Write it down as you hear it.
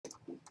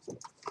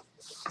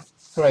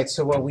All right,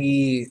 so what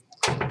we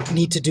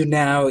need to do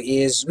now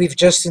is we've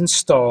just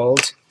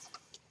installed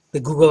the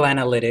Google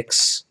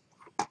Analytics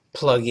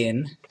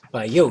plugin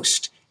by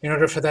Yoast. In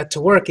order for that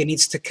to work, it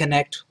needs to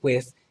connect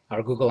with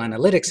our Google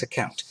Analytics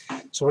account.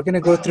 So we're going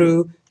to go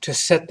through to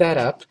set that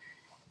up,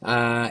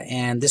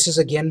 and this is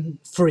again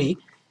free,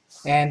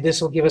 and this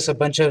will give us a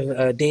bunch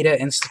of data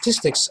and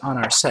statistics on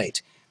our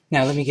site.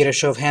 Now let me get a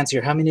show of hands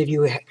here. How many of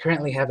you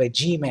currently have a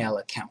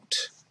Gmail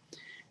account?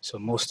 So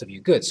most of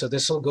you, good. So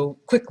this will go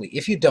quickly.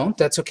 If you don't,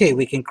 that's okay.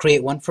 We can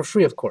create one for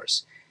free, of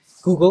course.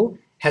 Google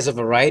has a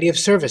variety of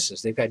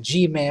services. They've got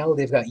Gmail,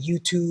 they've got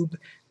YouTube,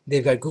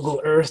 they've got Google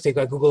Earth, they've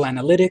got Google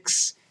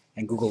Analytics,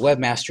 and Google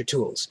Webmaster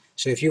Tools.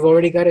 So if you've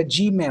already got a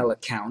Gmail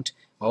account,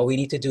 all we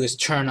need to do is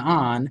turn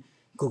on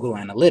Google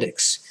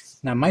Analytics.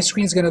 Now my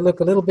screen's going to look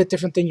a little bit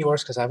different than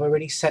yours because I've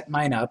already set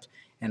mine up,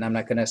 and I'm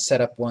not going to set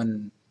up a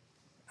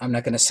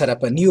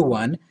new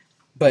one,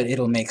 but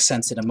it'll make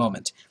sense in a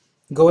moment.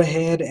 Go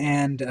ahead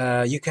and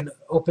you can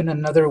open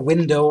another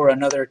window or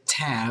another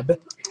tab,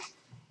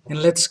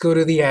 and let's go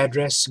to the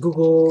address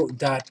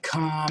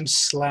google.com/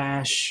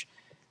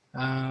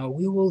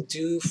 we will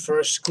do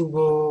first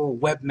Google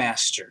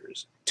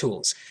Webmasters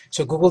tools.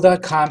 So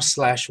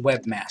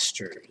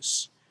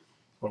google.com/webmasters,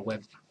 or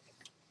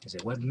is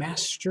it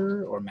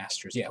Webmaster or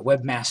Masters? Yeah,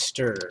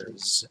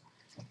 Webmasters.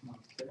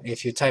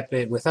 If you type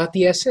it without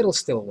the S, it'll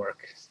still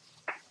work.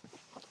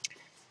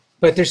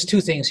 But there's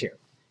two things here: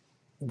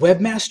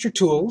 Webmaster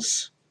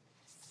Tools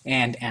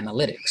and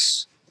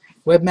Analytics.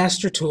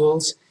 Webmaster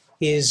Tools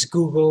is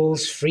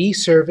Google's free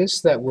service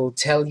that will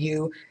tell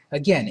you,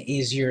 again,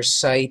 is your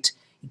site,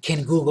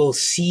 can Google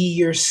see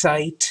your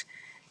site?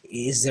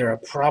 Is there a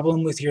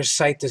problem with your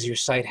site? Does your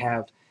site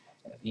have,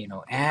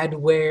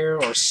 adware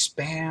or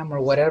spam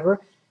or whatever?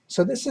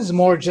 So this is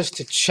more just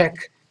to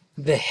check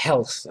the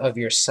health of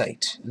your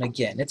site. And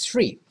again, it's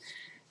free.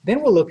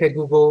 Then we'll look at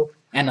Google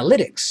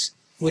Analytics,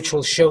 which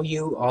will show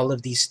you all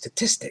of these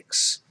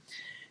statistics.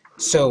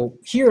 So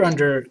here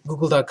under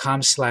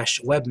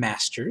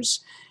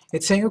google.com/webmasters,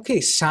 it's saying,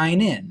 okay,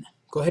 sign in.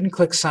 Go ahead and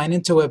click sign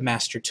into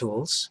Webmaster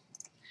Tools.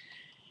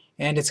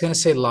 And it's going to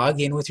say log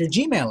in with your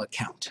Gmail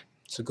account.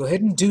 So go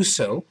ahead and do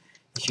so.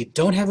 If you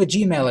don't have a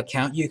Gmail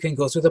account, you can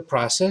go through the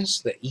process,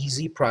 the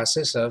easy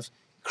process of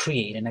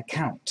create an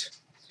account.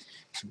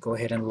 So go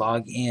ahead and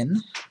log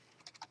in.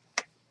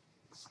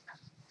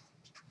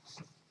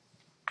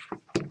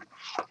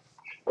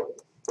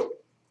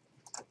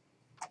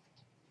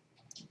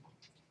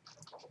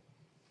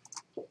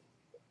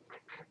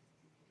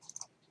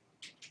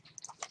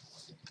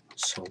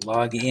 So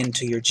log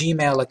into your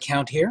Gmail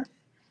account here.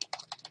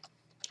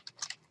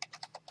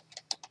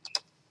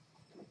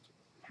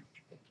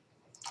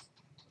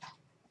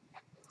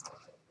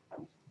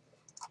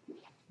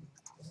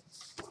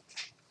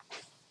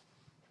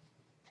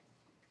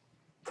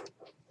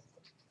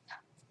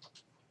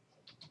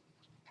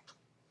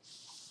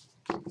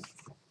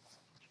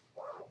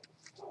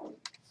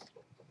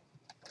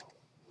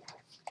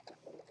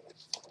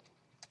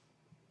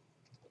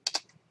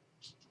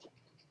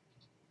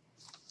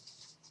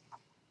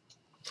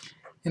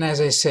 And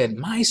as I said,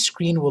 my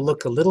screen will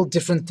look a little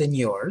different than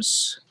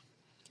yours.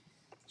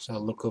 So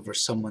I'll look over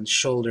someone's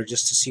shoulder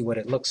just to see what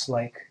it looks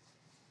like.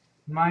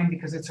 Mine,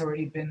 because it's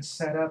already been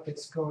set up,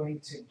 it's going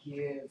to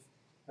give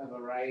a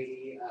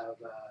variety of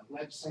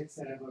websites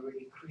that I've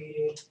already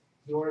created.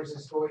 Yours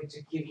is going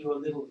to give you a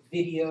little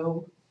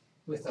video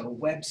with a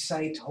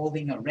website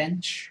holding a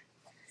wrench.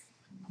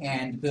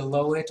 And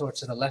below it, or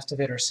to the left of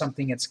it, or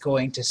something, it's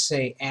going to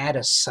say add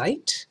a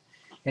site,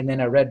 and then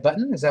a red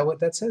button. Is that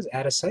what that says?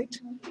 Add a site?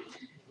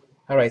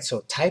 All right, so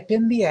type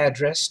in the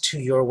address to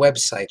your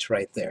website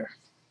right there.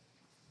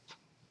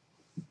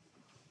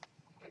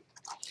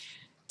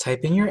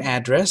 Type in your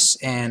address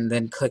and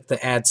then click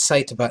the Add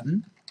Site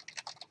button.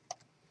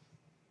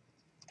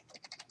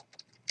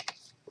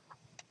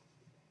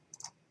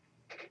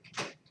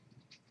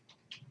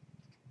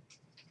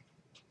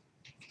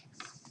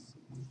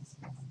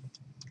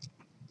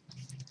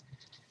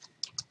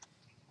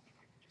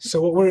 So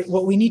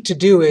what we need to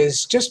do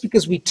is, just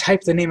because we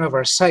type the name of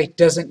our site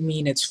doesn't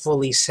mean it's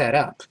fully set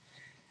up,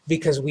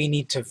 because we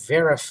need to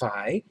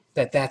verify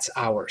that that's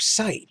our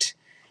site.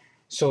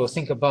 So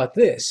think about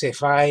this. If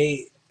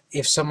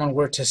someone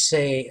were to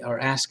say or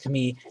ask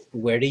me,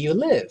 where do you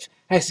live?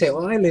 I say,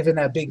 well, I live in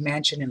that big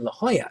mansion in La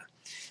Jolla.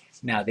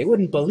 Now, they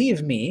wouldn't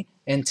believe me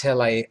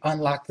until I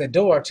unlock the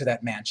door to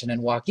that mansion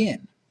and walk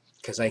in,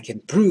 because I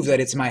can prove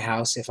that it's my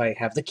house if I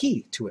have the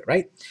key to it,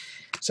 right?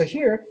 So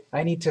here,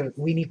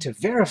 we need to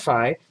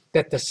verify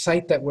that the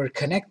site that we're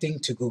connecting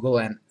to Google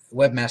and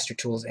Webmaster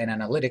Tools and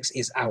Analytics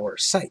is our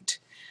site.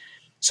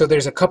 So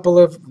there's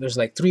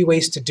like 3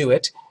 ways to do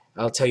it.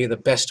 I'll tell you the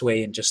best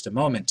way in just a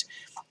moment.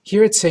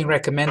 Here it's saying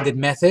recommended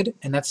method,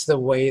 and that's the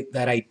way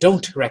that I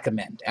don't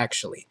recommend,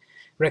 actually.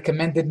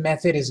 Recommended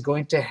method is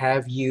going to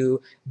have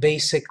you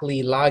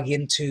basically log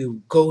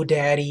into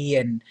GoDaddy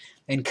and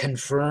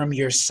confirm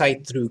your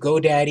site through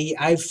GoDaddy.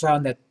 I've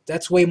found that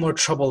that's way more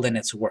trouble than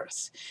it's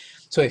worth.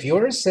 So if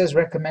yours says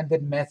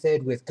recommended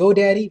method with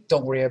GoDaddy,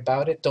 don't worry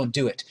about it, don't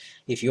do it.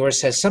 If yours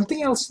says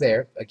something else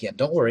there, again,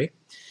 don't worry.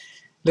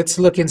 Let's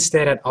look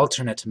instead at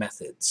alternate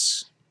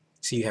methods.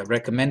 So you have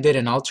recommended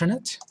and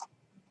alternate,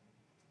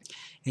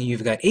 and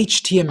you've got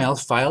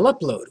HTML file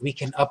upload. We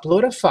can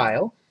upload a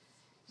file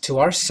to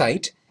our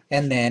site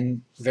and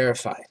then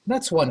verify.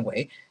 That's one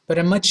way, but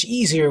a much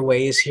easier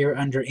way is here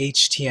under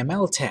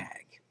HTML tag.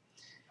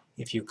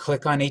 If you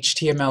click on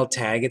HTML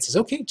tag, it says,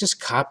 okay, just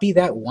copy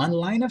that one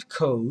line of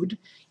code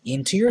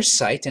into your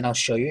site, and I'll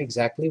show you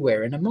exactly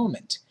where in a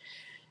moment.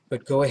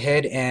 But go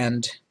ahead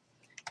and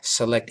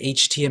select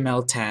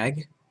HTML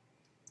tag,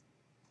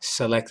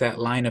 select that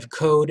line of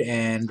code,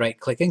 and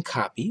right-click and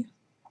copy,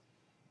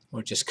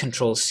 or just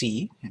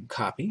Control-C and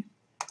copy.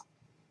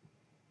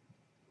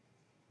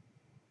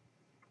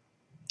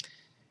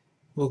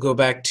 We'll go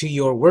back to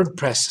your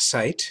WordPress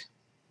site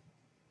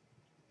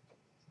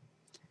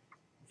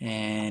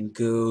and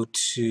go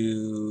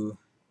to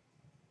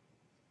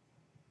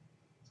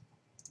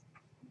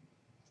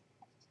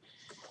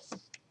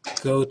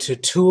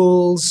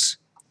Tools,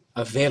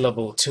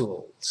 Available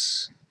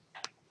Tools.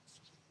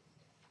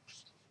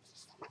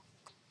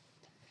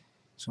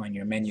 So on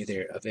your menu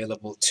there,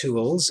 Available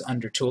Tools,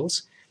 under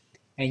Tools,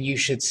 and you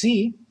should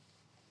see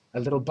a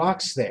little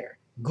box there,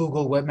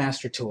 Google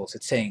Webmaster Tools.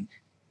 It's saying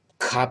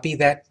copy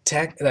that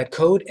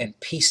code and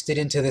paste it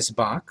into this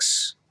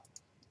box.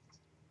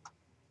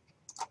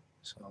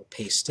 So I'll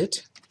paste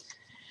it.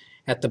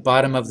 At the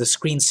bottom of the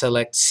screen,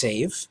 select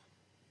Save.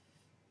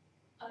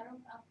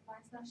 Mine's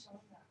not showing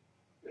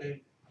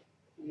that.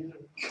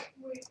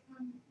 Wait,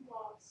 I'm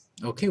lost.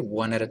 Okay,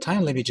 one at a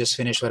time. Let me just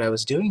finish what I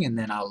was doing, and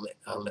then I'll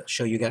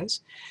show you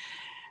guys.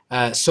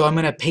 So I'm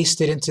going to paste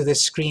it into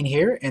this screen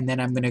here, and then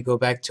I'm going to go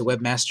back to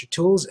Webmaster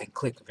Tools and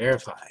click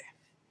Verify.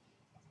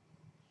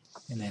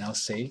 And then it'll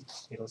say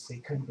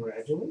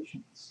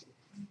congratulations.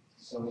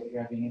 So if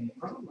you're having any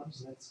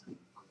problems, let's see.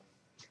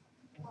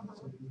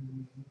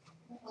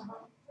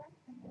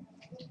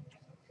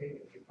 Okay,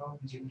 if your problem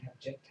is you don't have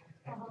Jetpack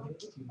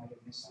activated, you might have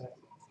missed that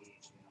when you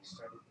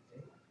started the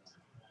day.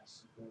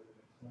 So go to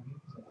the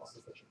plugins and let's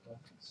look at your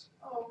plugins.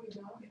 Oh, we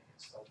don't? Yeah,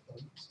 install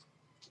plugins.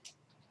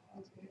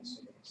 Okay, so you can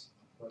see the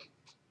plug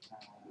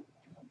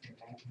your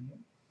admin here.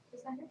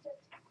 Is that it?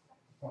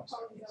 Oh,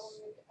 sorry, Oh,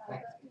 yes. no,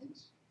 Activate. I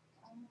see.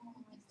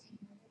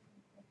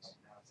 And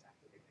now it's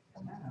activated.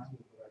 And now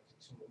we'll go back to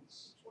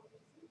Tools.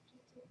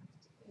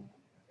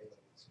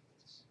 Available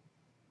Tools.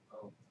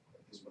 Oh,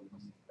 this one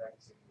comes back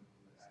to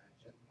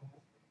Jetpack.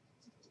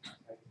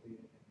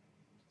 Activated, and then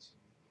you need to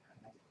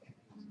connect it.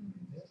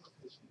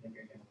 And then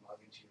you're going to log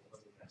into your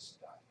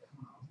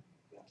WordPress.com.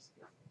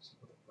 So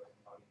go ahead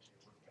and log into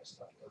your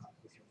WordPress.com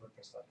with your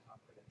WordPress.com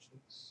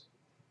credentials.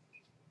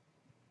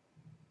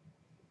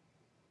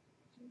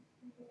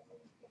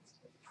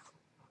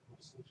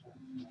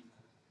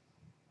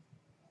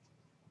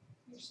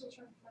 You're still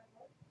trying to find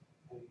what?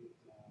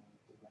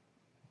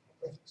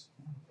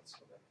 Let's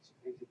go back to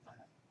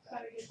How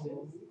to get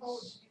tools. this? Oh,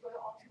 did you go to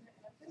alternate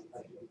methods?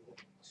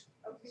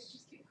 Okay,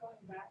 just keep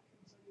going back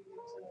until you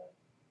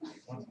get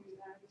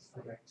to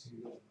Go back to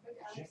click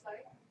add a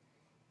site.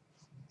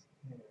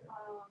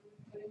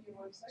 Put in your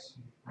website.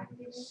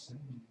 Activate it.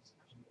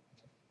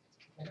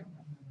 I don't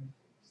remember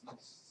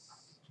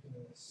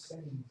the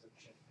settings of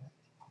Jetpack.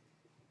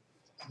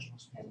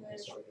 And then,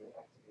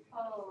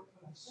 oh,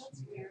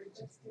 that's weird,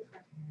 that's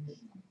different.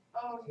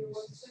 Oh, your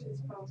website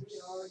is probably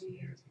already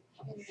in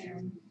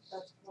there,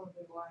 that's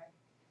probably why.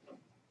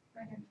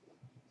 Right here.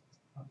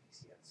 Okay,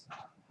 yes.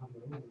 Hover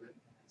over it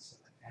and then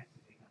select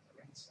activate on the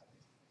right side.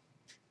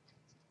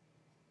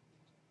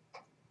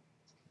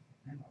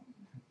 And now,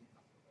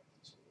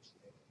 tools,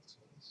 available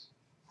tools.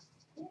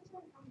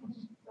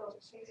 So,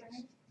 change your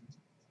name?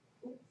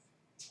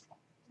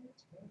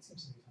 That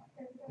seems to be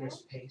fine. There's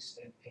paste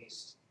and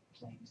paste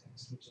plain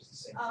text, which is the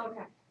same Oh, thing.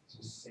 okay.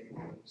 So save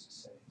those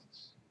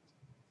settings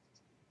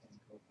and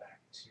go back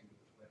to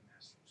the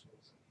Webmaster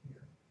Tools up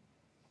here.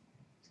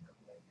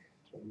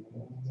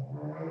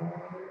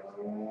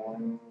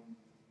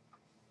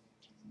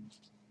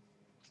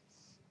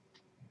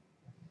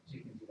 So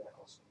you can do that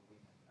also.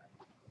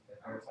 Click that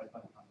verify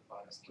button on the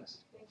bottom left.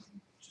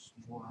 Just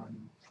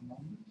one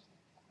moment.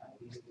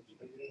 Did you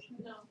get it?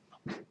 No,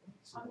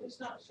 I'm just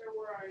not sure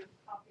where I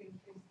copy and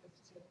paste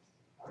this to.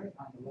 All right,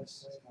 on the left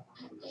side of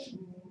the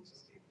tools,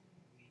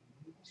 we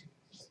need to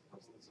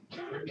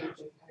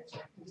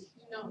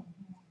No.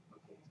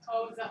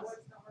 Oh, is that why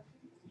it's not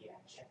working? yeah,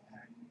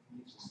 Jetpack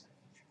uses that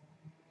feature.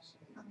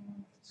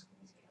 So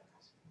let's go with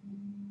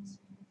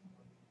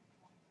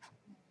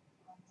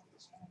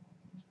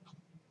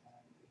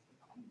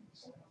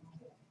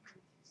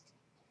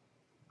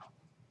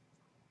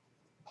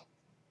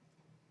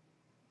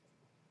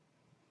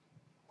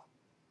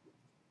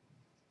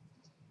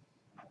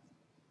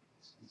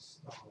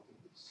install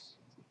this.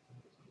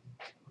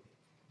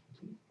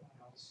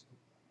 Files,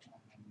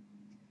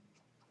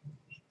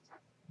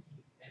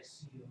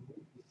 SEO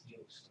with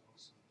Yoast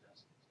also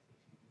does it.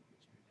 If you look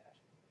at your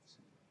dashboard, it's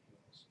in the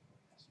Yoast.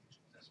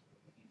 That's what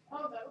we're looking for.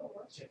 Oh, that will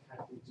work.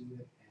 Jetpack will do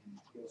it, and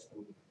Yoast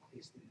will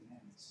paste it in there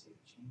and save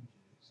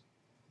changes.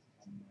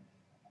 And then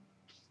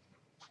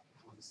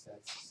once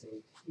that's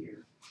saved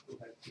here, go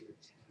back to your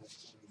tab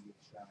where you've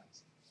got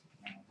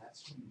that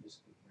screen,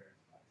 just click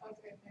verify.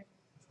 Okay, thanks.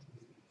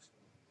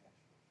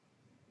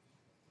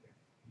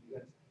 You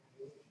got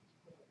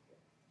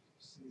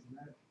save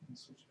that and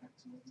switch back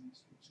to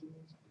Webmaster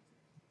Tools.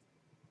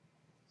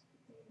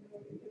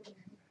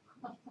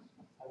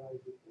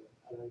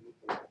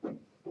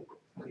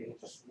 Okay,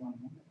 just one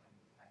moment.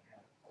 I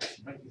have a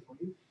question right here for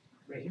you.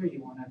 Right here,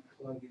 you want to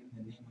plug in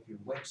the name of your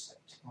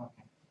website.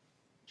 Okay.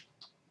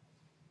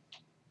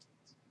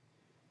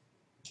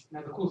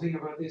 Now, the cool thing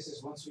about this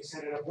is once we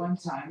set it up one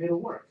time, it'll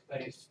work.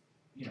 But if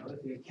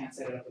we can't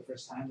set it up the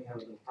first time, we have a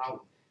little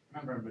problem.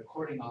 Remember, I'm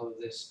recording all of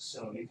this,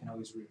 so you can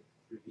always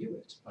review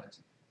it. But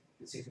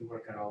let's see if we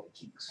work out all the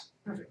kinks.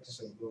 Perfect.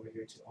 So we'll go over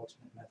here to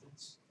alternate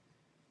methods.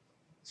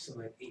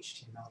 Select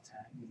HTML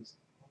tag. Just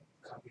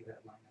copy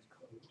that line of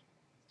code.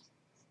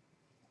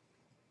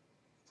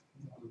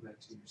 Go back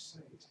to your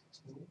site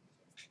tool.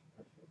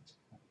 Perfect.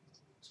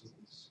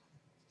 Tools.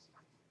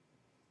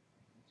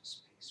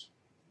 Just paste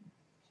right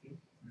there.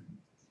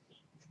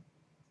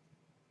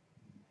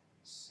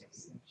 Save.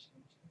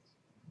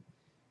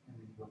 And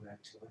then go back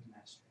to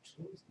Webmaster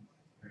Tools and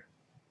click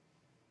verify.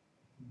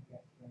 You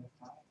get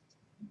verify.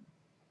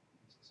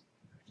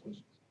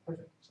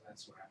 Perfect. So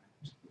that's where I'm at.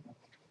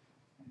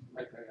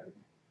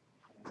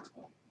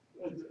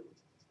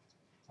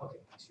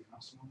 Okay, once your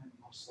mouse moment,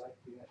 most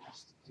likely that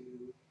has to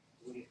do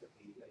with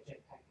a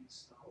Jetpack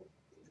install.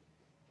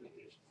 But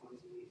there's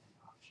probably an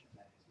option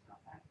that is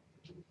not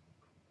activated.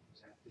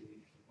 It's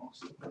activated for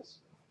most of us,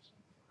 but for some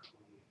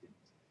probably it didn't.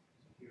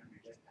 So here under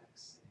Jetpack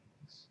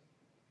settings,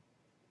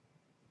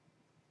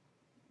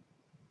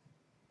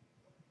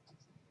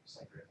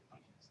 site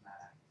verification is not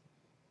active.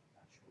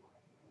 Not sure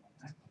why it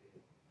wasn't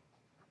activated.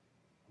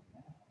 And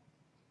now,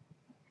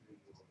 after your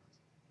tools,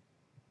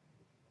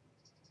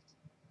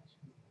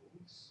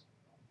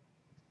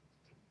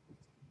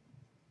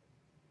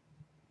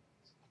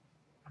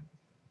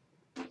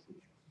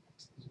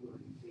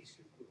 paste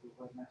your Google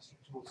Webmaster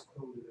Tools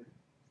code there.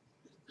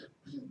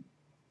 And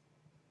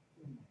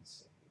then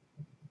save.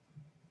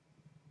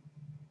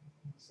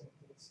 Once that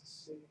gets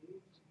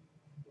saved,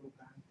 go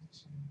back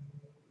to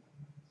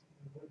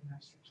the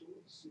Webmaster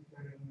Tools. You've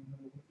got it in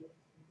another window.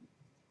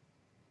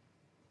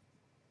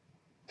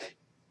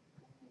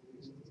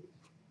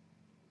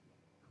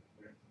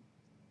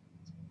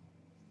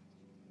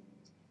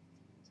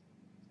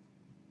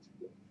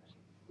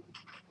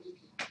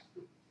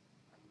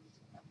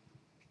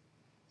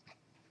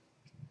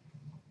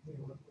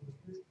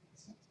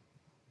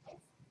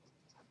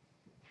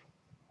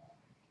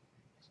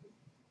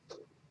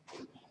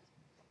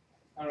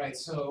 All right,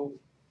 so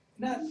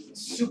not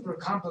super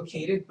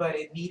complicated, but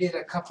it needed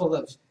a couple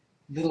of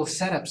little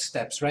setup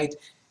steps, right?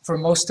 For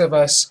most of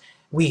us,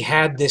 we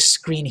had this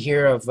screen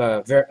here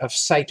of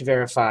site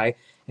verify,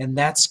 and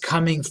that's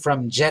coming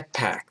from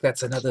Jetpack.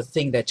 That's another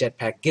thing that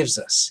Jetpack gives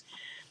us.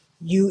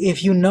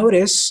 If you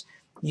notice,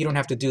 you don't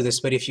have to do this,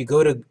 but if you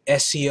go to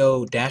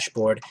SEO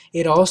dashboard,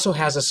 it also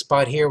has a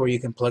spot here where you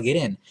can plug it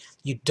in.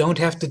 You don't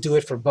have to do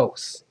it for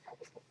both,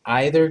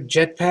 either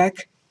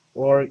Jetpack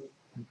or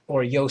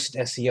Yoast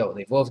SEO.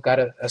 They've both got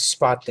a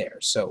spot there,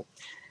 so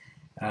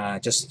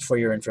just for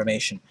your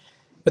information.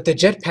 But the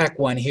Jetpack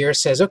one here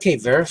says, okay,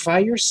 verify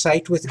your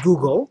site with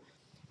Google,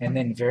 and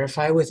then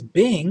verify with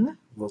Bing,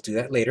 we'll do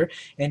that later,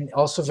 and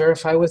also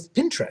verify with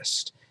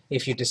Pinterest,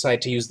 if you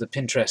decide to use the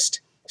Pinterest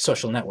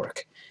social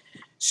network.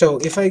 So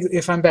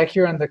if I'm back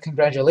here on the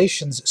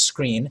congratulations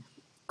screen,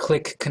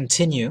 click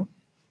continue.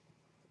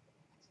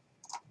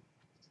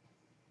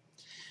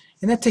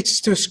 And that takes us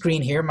to a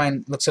screen here.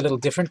 Mine looks a little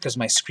different because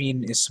my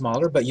screen is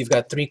smaller, but you've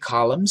got 3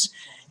 columns,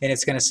 and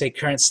it's going to say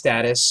current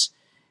status,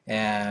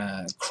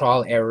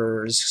 crawl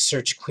errors,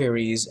 search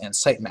queries, and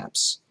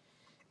sitemaps.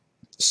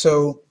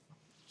 So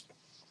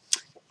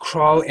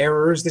crawl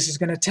errors, this is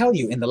going to tell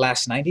you in the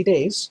last 90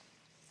 days,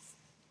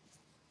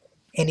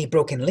 any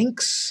broken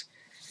links,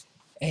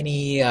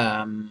 any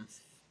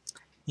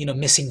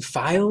missing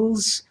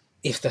files,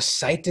 if the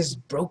site is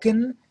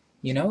broken,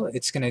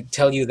 it's going to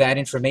tell you that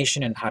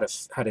information and how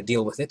to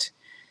deal with it.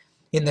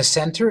 In the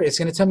center, it's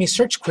going to tell me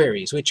search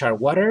queries, which are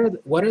what are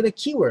the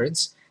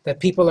keywords that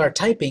people are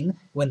typing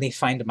when they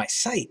find my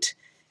site,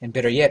 and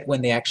better yet,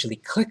 when they actually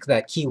click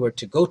that keyword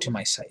to go to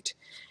my site.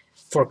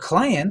 For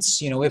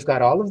clients, we've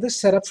got all of this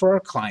set up for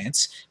our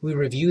clients. We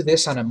review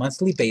this on a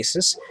monthly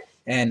basis,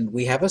 and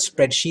we have a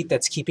spreadsheet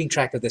that's keeping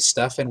track of this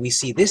stuff, and we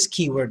see this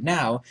keyword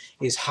now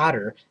is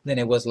hotter than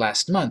it was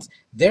last month.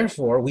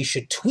 Therefore, we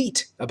should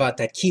tweet about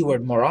that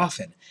keyword more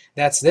often.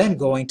 That's then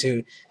going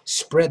to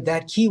spread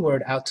that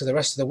keyword out to the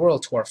rest of the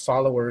world, to our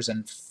followers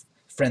and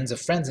friends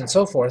of friends and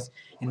so forth,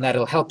 and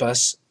that'll help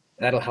us,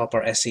 that'll help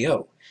our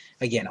SEO.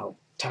 Again, I'll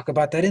talk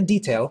about that in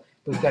detail,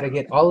 but we've got to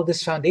get all of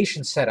this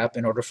foundation set up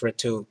in order for it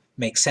to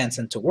make sense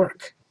and to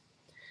work.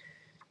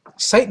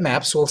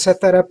 Sitemaps, we'll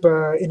set that up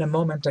in a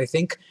moment, I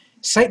think.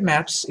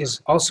 Sitemaps is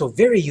also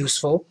very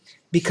useful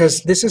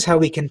because this is how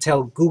we can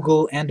tell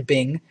Google and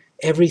Bing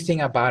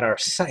everything about our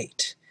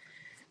site.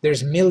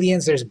 There's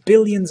millions, there's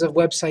billions of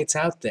websites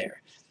out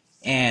there.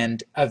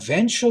 And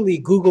eventually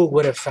Google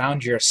would have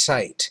found your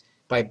site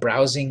by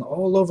browsing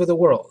all over the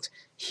world.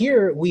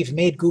 Here we've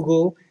made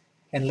Google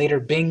and later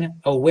Bing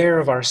aware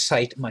of our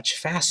site much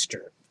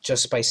faster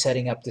just by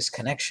setting up this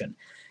connection.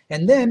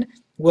 And then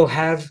we'll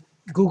have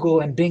Google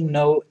and Bing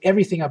know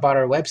everything about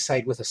our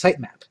website with a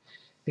sitemap.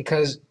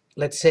 Because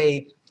let's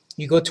say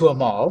you go to a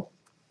mall,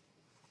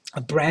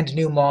 a brand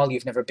new mall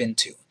you've never been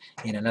to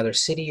in another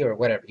city or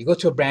whatever. You go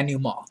to a brand new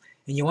mall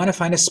and you want to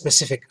find a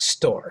specific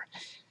store.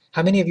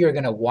 How many of you are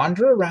going to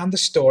wander around the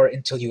store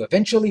until you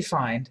eventually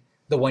find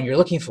the one you're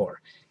looking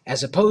for?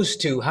 As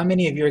opposed to how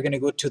many of you are going to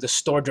go to the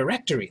store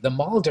directory, the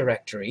mall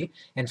directory,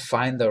 and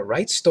find the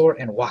right store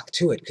and walk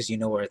to it because you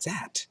know where it's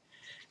at.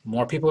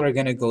 More people are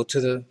going to go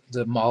to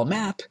the mall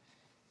map,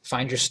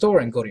 find your store,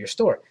 and go to your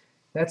store.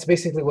 That's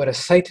basically what a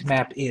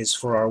sitemap is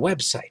for our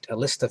website, a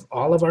list of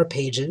all of our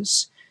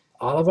pages,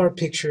 all of our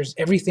pictures,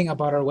 everything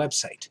about our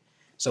website.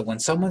 So when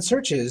someone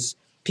searches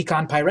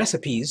pecan pie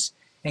recipes,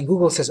 and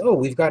Google says, oh,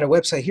 we've got a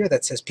website here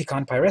that says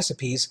pecan pie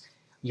recipes,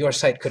 your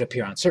site could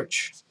appear on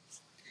search.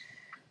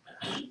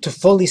 To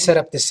fully set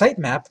up the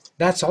sitemap,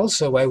 that's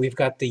also why we've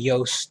got the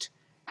Yoast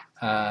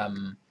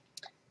SEO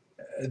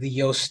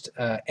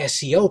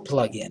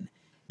plugin,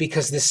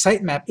 because this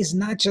sitemap is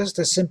not just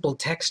a simple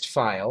text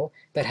file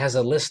that has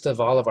a list of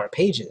all of our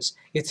pages.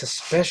 It's a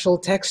special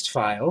text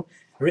file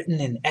written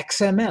in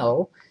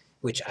XML,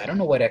 which I don't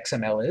know what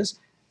XML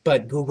is,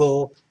 but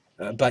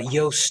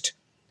Yoast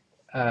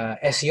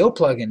SEO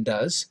plugin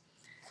does.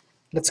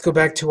 Let's go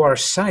back to our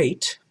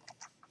site.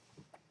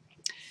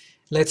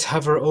 Let's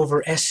hover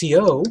over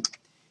SEO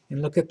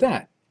and look at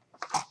that.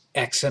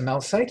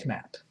 XML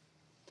sitemap.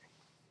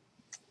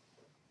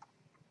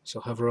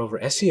 So hover over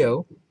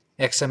SEO,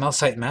 XML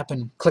sitemap,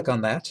 and click on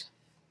that.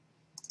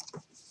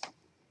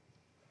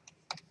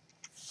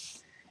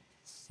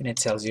 And it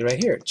tells you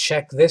right here,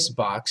 check this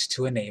box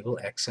to enable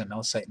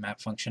XML sitemap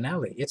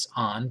functionality. It's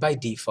on by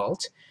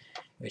default.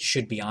 It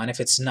should be on. If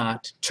it's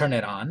not, turn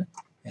it on,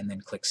 and then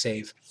click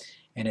Save.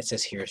 And it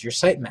says, here's your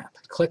sitemap.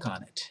 Click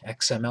on it.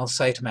 XML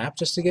sitemap,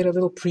 just to get a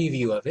little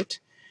preview of it.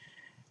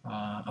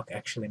 Okay,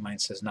 actually mine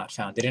says not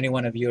found. Did any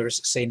one of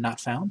yours say not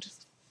found?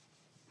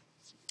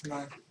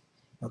 No.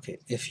 Okay,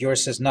 if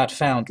yours says not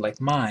found like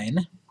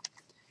mine,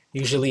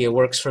 usually it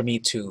works for me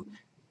to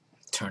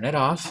turn it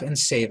off and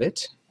save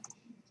it,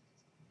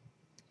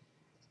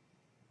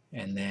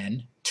 and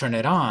then turn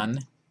it on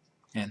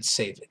and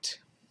save it.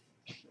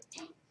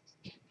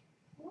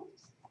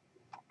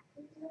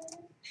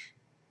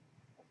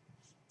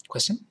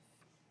 Question?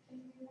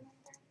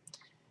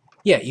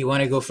 Yeah, you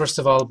want to go first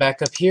of all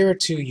back up here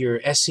to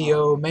your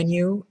SEO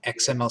menu,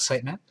 XML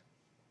sitemap.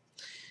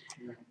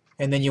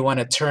 And then you want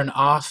to turn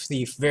off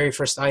the very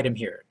first item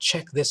here.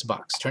 Check this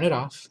box. Turn it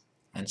off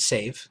and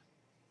save.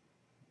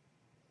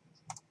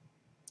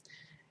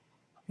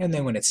 And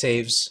then when it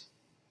saves,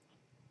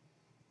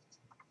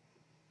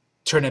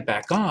 turn it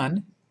back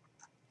on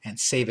and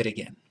save it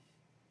again.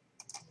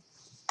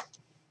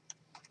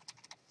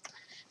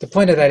 The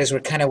point of that is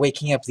we're kind of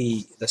waking up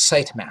the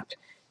sitemap.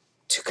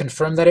 To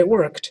confirm that it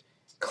worked,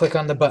 click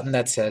on the button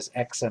that says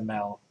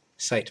XML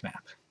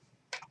sitemap.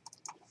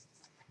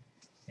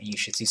 And you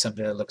should see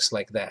something that looks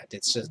like that.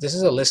 It's just, this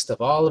is a list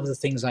of all of the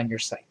things on your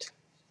site.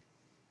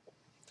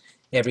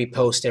 Every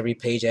post, every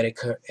page,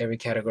 every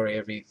category,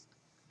 every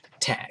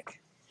tag.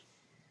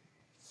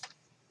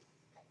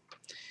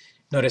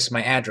 Notice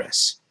my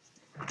address,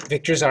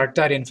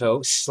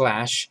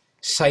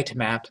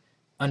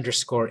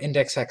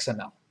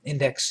 victorsart.info/sitemap_indexxml,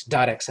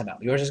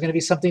 index.xml. Yours is going to be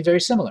something very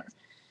similar,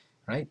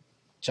 right?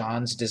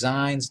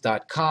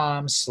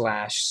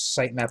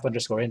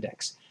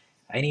 johnsdesigns.com/sitemap_index.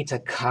 I need to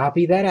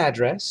copy that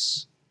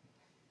address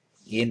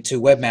into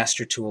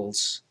Webmaster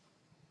Tools,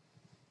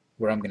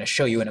 where I'm going to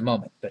show you in a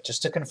moment. But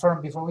just to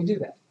confirm before we do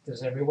that,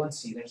 does everyone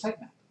see their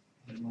sitemap?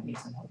 Anyone need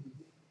some help?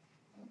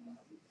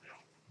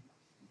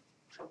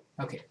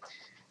 Okay,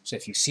 so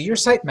if you see your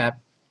sitemap,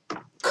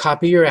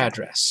 copy your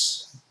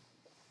address,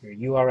 your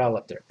URL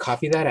up there.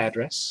 Copy that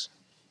address.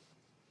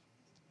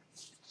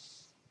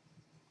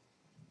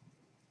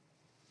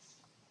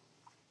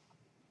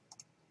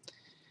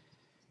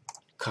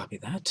 Copy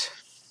that.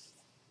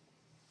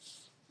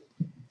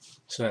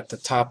 So at the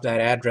top of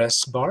that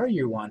address bar,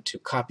 you want to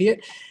copy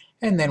it,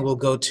 and then we'll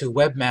go to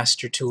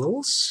Webmaster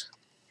Tools.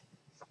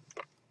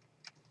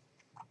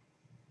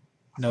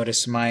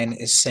 Notice mine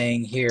is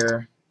saying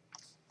here,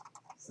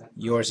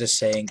 yours is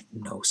saying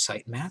no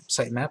sitemap.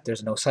 Sitemap,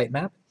 there's no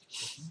sitemap.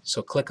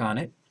 So click on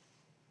it.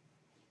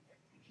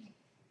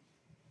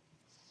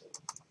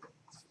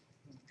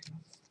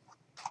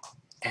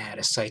 Add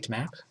a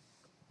sitemap.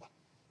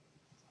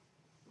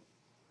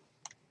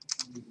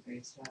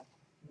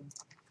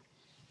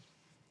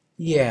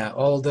 Yeah,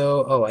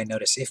 although, oh, I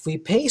noticed if we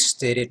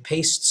paste it, it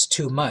pastes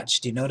too much.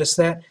 Do you notice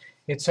that?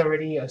 It's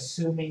already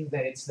assuming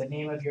that it's the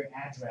name of your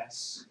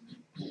address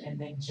and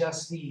then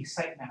just the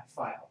sitemap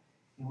file.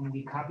 And when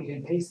we copied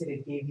and pasted,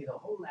 it gave you the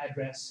whole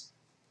address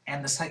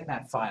and the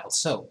sitemap file.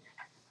 So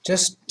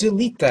just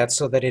delete that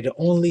so that it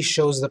only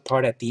shows the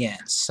part at the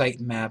end,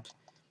 sitemap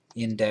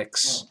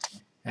index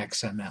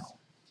XML.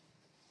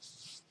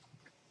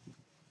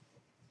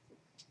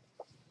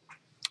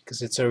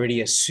 Because it's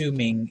already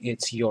assuming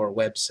it's your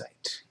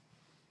website.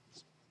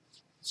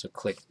 So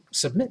click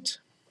Submit.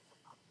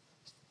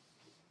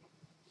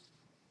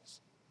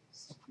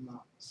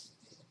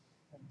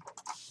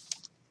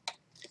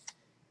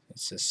 It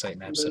says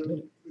sitemap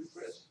submitted.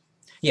 Refresh.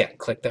 Yeah,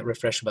 click that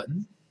refresh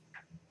button.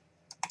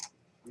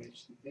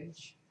 Refresh the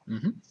page.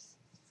 Mm-hmm.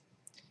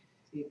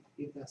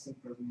 It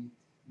doesn't permit me.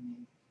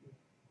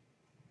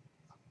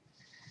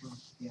 Oh,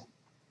 yeah.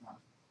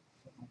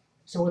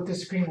 So what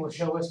this screen will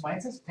show us,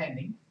 mine says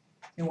pending,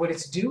 and what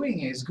it's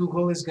doing is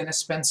Google is going to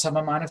spend some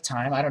amount of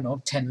time, I don't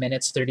know, 10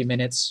 minutes, 30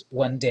 minutes,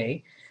 one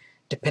day,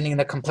 depending on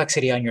the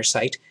complexity on your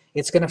site.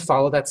 It's going to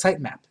follow that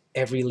sitemap,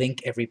 every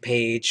link, every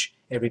page,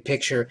 every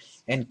picture,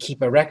 and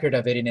keep a record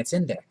of it in its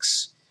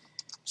index.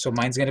 So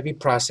mine's going to be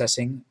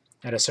processing.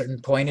 At a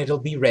certain point, it'll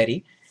be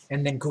ready,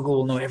 and then Google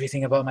will know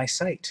everything about my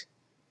site.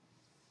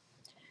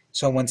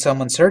 So when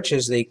someone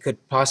searches, they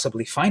could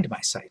possibly find my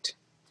site.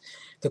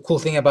 The cool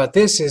thing about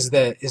this is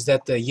that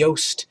the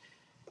Yoast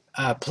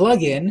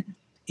plugin,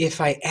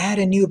 if I add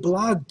a new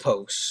blog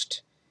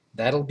post,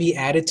 that'll be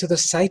added to the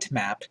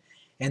sitemap,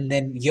 and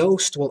then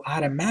Yoast will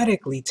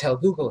automatically tell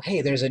Google,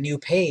 hey, there's a new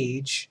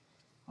page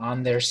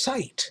on their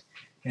site.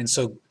 And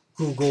so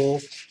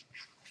Google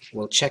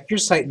will check your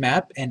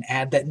sitemap and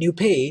add that new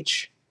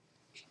page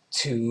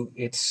to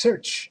its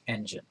search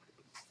engine.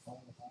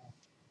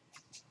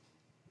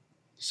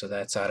 So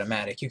that's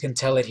automatic. You can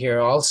tell it here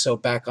also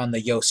back on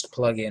the Yoast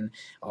plugin,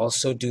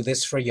 also do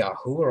this for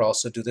Yahoo or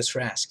also do this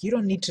for Ask. You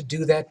don't need to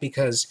do that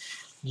because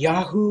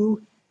Yahoo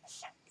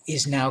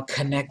is now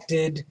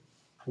connected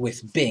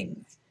with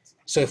Bing.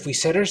 So if we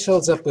set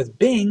ourselves up with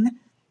Bing,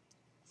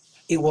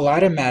 it will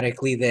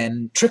automatically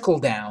then trickle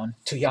down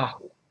to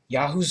Yahoo.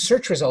 Yahoo's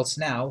search results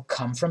now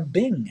come from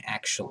Bing,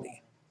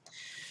 actually.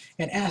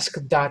 And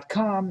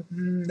Ask.com,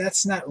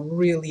 that's not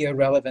really a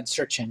relevant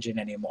search engine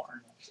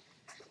anymore.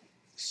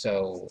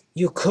 So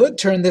you could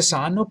turn this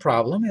on, no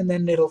problem, and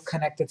then it'll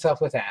connect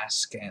itself with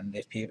Ask,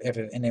 and if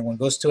anyone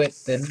goes to it,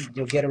 then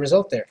you'll get a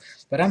result there.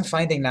 But I'm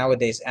finding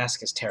nowadays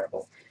Ask is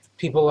terrible.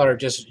 People are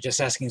just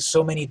asking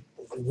so many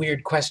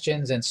weird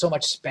questions and so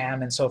much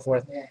spam and so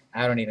forth. Yeah.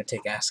 I don't even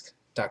take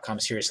Ask.com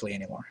seriously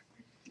anymore.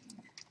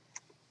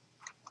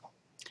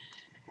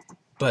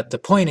 But the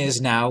point is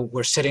now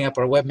we're setting up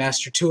our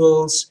Webmaster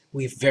tools.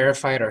 We've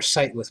verified our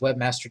site with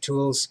Webmaster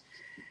tools.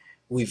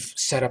 We've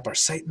set up our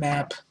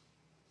sitemap.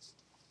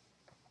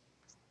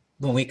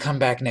 When we come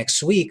back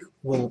next week,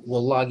 we'll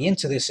log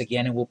into this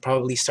again and we'll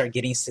probably start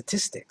getting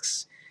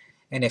statistics.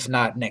 And if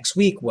not next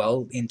week,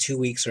 well, in 2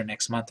 weeks or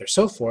next month or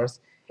so forth.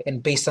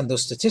 And based on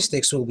those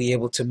statistics, we'll be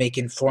able to make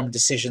informed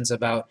decisions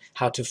about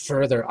how to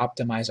further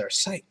optimize our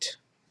site.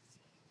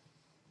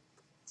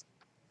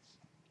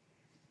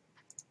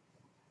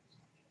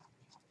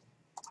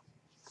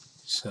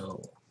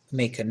 So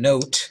make a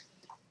note,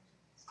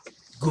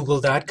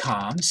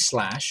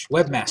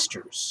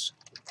 google.com/webmasters.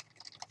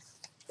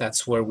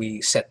 That's where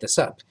we set this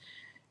up.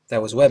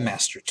 That was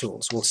Webmaster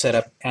Tools. We'll set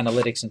up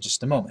analytics in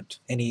just a moment.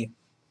 Any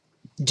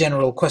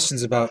general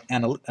questions about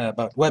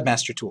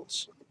Webmaster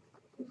Tools?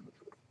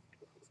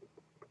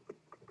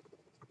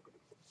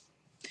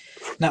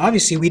 Now,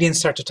 obviously, we didn't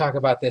start to talk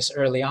about this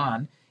early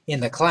on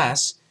in the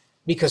class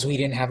because we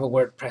didn't have a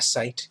WordPress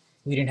site.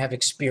 We didn't have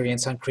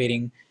experience on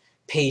creating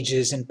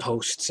pages and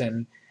posts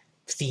and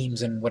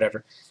themes and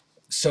whatever.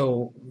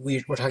 So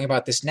we're talking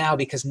about this now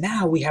because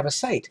now we have a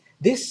site.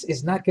 This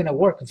is not going to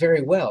work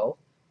very well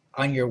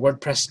on your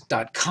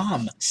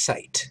WordPress.com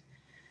site.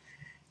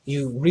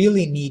 You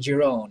really need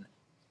your own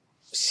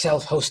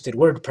self-hosted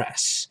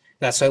WordPress.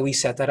 That's why we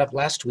set that up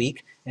last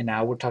week, and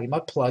now we're talking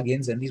about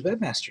plugins and these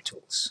Webmaster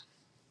tools.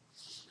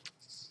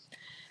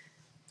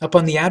 Up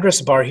on the address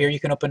bar here, you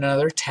can open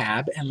another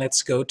tab, and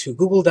let's go to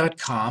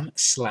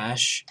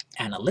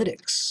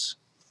google.com/analytics.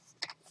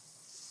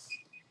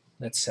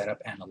 Let's set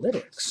up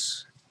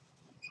analytics.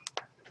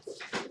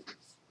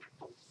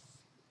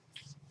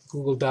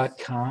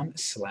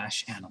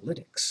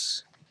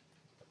 google.com/analytics.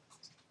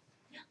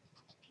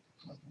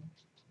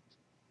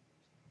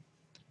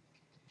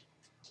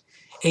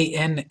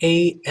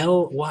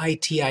 ANALYTICS,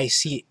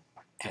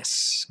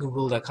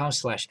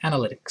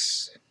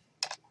 google.com/analytics.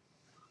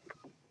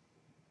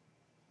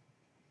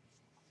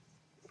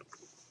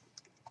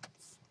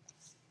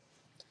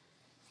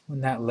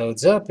 When that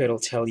loads up, it'll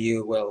tell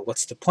you, well,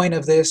 what's the point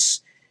of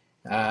this?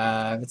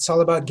 It's all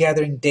about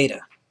gathering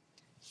data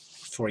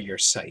for your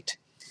site.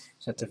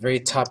 So at the very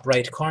top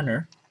right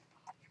corner,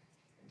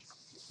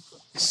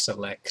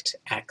 select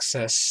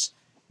Access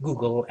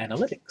Google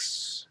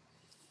Analytics.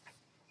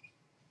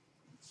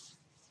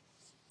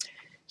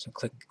 So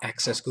click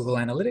Access Google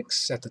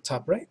Analytics at the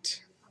top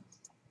right.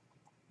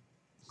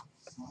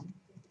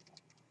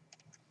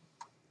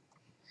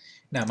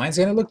 Now mine's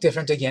going to look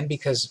different again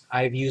because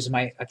I've used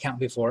my account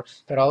before,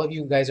 but all of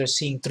you guys are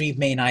seeing three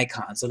main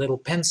icons, a little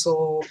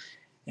pencil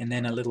and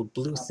then a little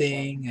blue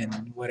thing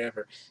and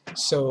whatever.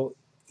 So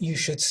you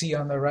should see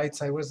on the right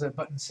side, what does the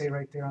button say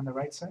right there on the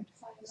right side?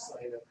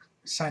 Slide up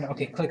Sign up.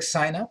 Okay, click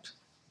sign up.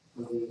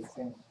 to the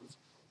thing.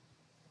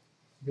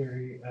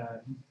 Very,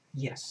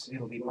 yes,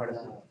 it'll be part of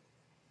it.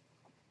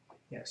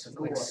 Yeah, so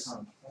click, Google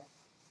account, right?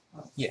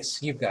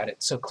 yes, you've got it.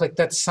 So click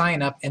that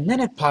sign up, and then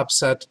it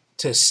pops up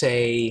to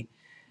say,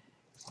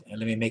 let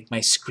me make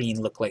my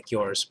screen look like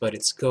yours, but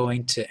it's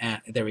going to,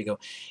 there we go.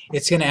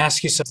 It's going to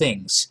ask you some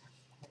things.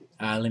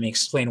 Let me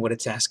explain what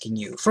it's asking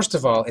you. First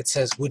of all, it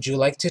says, would you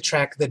like to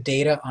track the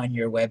data on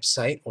your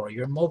website or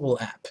your mobile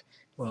app?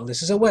 Well,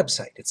 this is a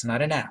website. It's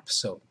not an app,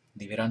 so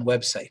leave it on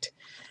website.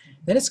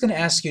 Then it's going to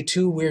ask you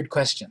two weird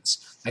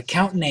questions,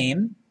 account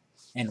name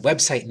and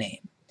website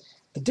name.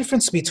 The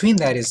difference between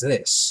that is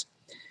this.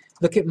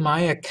 Look at my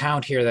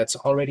account here that's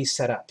already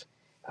set up.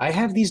 I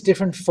have these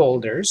different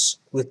folders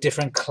with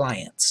different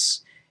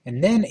clients.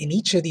 And then in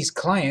each of these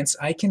clients,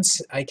 I can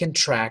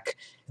track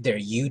their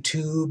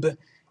YouTube,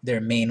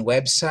 their main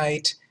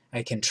website.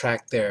 I can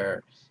track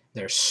their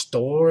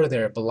store,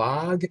 their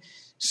blog.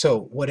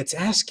 So what it's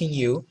asking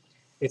you,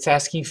 it's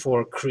asking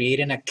for create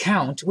an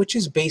account, which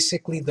is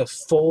basically the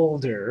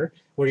folder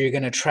where you're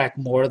going to track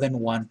more than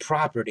one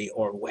property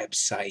or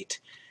website,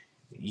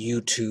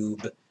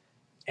 YouTube,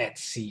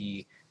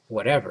 Etsy,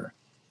 whatever.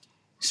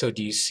 So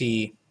do you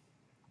see?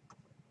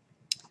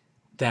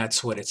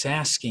 That's what it's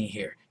asking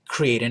here.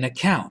 Create an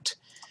account.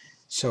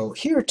 So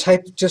here,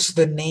 type just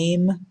the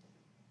name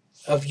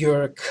of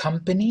your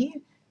company.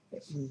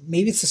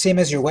 Maybe it's the same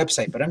as your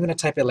website, but I'm going to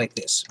type it like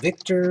this: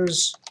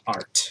 Victor's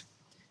Art,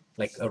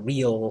 like a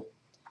real,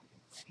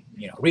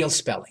 real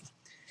spelling.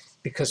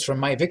 Because from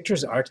my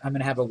Victor's Art, I'm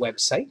going to have a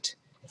website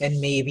and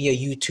maybe a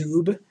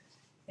YouTube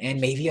and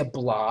maybe a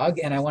blog,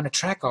 and I want to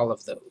track all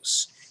of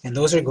those. And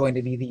those are going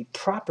to be the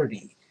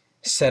property.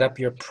 Set up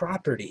your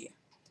property.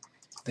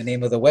 The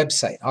name of the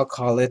website, I'll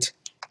call it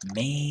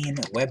main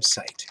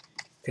website.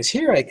 Because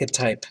here I could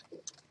type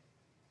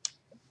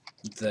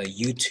the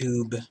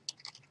YouTube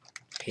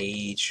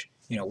page,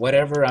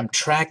 whatever I'm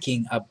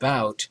tracking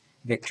about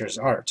Victor's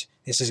Art.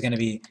 This is going to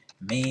be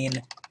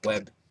main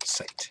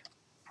website.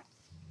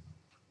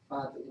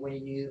 But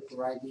when you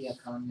write the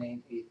account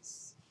name,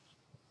 it's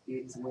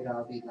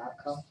without the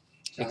 .com.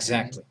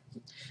 Exactly.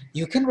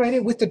 You can write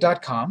it with the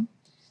 .com,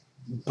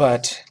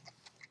 but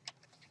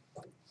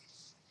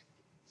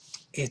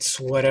it's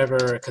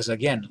whatever, because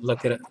again,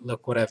 look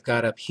what I've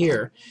got up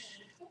here.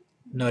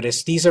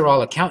 Notice these are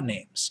all account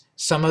names.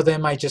 Some of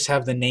them I just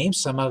have the name,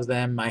 some of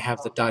them I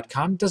have the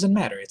 .com. Doesn't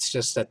matter. It's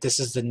just that this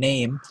is the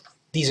name.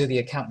 These are the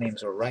account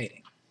names we're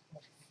writing.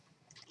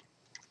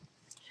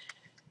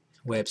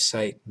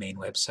 Website, main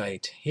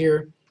website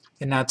here.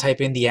 And now type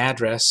in the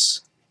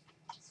address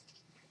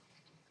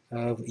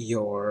of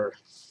your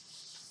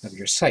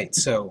site.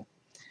 So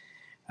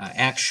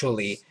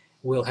actually,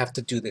 we'll have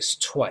to do this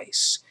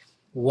twice.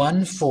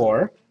 One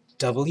for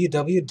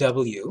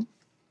www,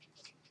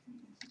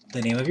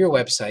 the name of your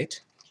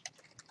website,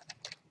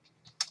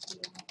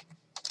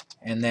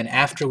 and then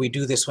after we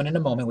do this one in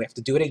a moment, we have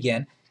to do it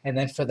again, and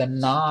then for the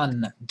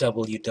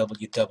non-www,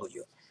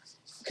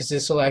 because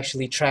this will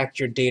actually track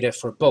your data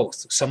for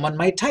both. Someone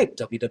might type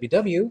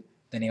www,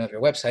 the name of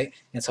your website,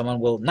 and someone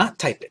will not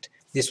type it.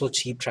 This will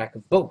keep track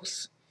of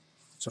both.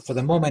 So for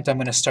the moment, I'm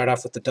going to start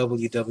off with the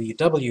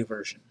www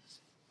version.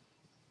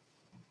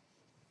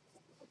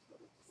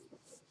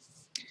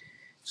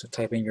 So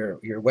type in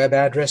your web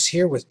address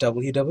here with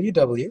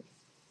www.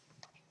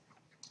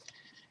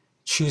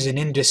 Choose an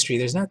industry.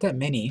 There's not that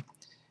many,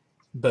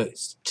 but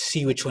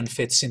see which one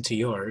fits into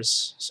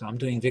yours. So I'm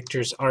doing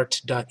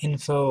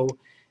victorsart.info.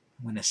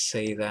 I'm going to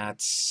say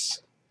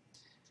that's,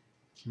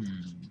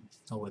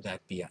 what would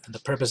that be? The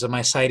purpose of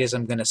my site is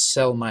I'm going to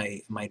sell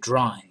my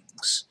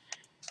drawings.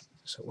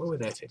 So where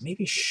would that fit?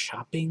 Maybe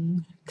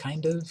shopping,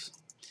 kind of?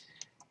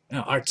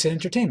 No, arts and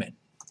entertainment.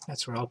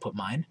 That's where I'll put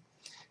mine.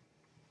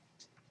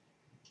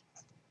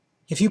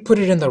 If you put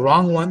it in the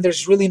wrong one,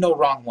 there's really no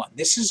wrong one.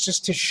 This is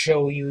just to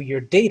show you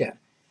your data,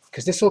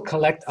 because this will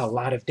collect a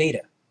lot of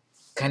data.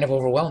 Kind of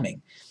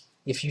overwhelming.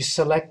 If you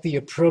select the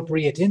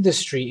appropriate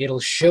industry, it'll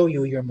show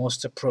you your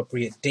most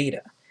appropriate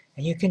data.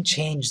 And you can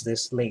change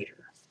this later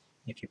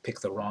if you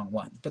pick the wrong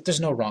one. But there's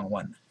no wrong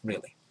one,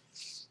 really.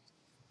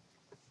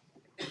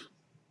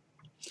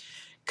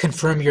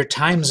 Confirm your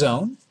time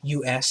zone,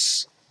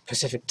 US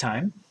Pacific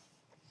Time.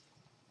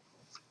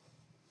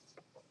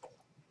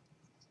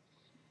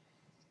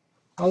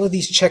 All of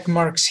these check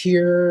marks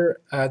here,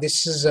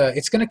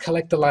 it's going to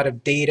collect a lot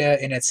of data,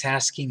 and it's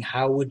asking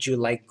how would you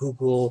like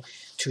Google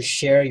to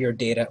share your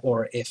data,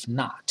 or if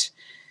not.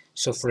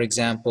 So for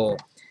example,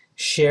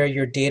 share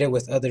your data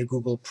with other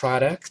Google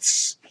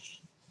products.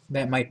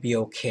 That might be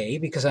okay,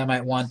 because I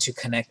might want to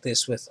connect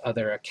this with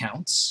other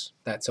accounts.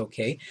 That's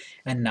okay.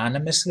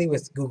 Anonymously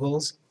with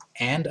Google's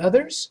and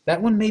others?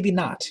 That one maybe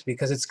not,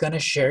 because it's going to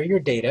share your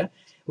data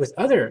with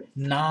other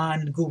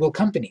non-Google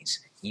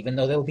companies, even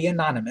though they'll be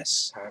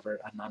anonymous, however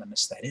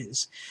anonymous that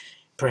is.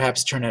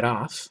 Perhaps turn it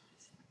off.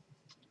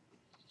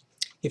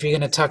 If you're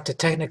going to talk to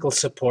technical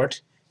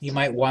support, You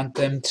might want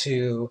them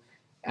to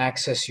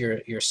access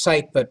your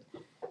site, but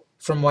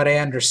from what I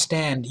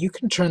understand, you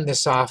can turn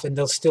this off and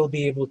they'll still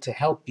be able to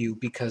help you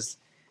because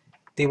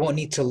they won't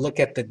need to look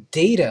at the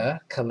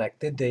data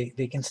collected.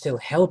 They can still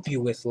help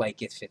you with,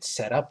 like, if it's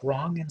set up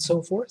wrong and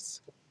so forth.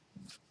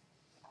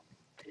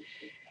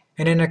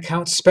 And an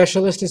account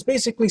specialist is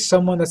basically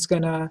someone that's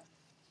going to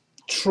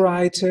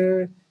try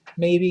to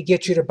maybe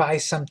get you to buy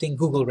something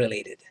Google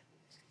related,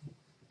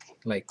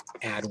 like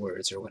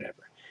AdWords or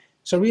whatever.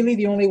 So really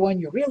the only one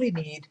you really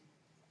need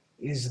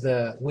is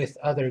the with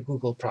other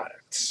Google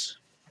products.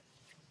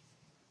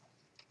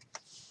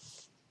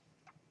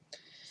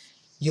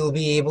 You'll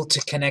be able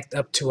to connect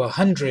up to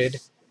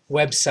 100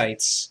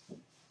 websites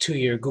to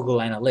your Google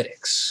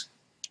Analytics.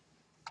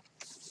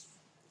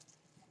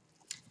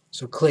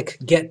 So click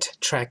Get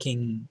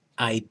Tracking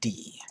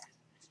ID.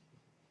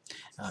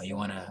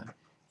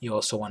 You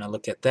also want to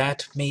look at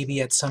that maybe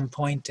at some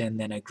point and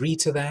then agree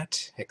to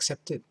that,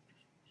 accept it.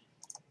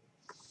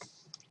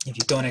 If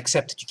you don't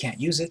accept it, you can't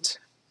use it.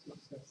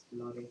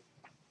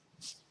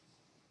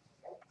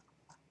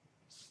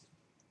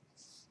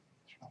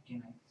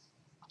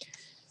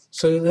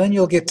 So then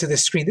you'll get to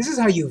this screen. This is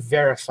how you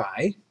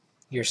verify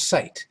your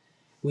site.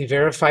 We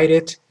verified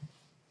it,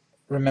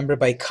 remember,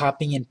 by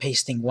copying and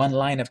pasting one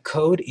line of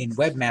code in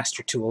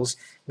Webmaster tools.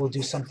 We'll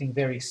do something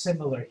very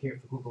similar here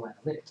for Google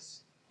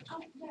Analytics.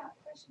 Yeah,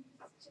 question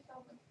is to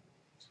double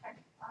check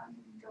on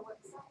the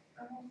website,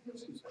 the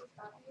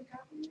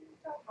www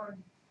stuff, or?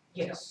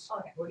 Yes,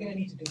 Okay. we're going to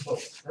need to do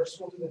both. First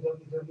we'll do the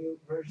www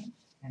version,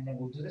 and then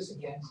we'll do this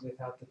again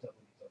without the www.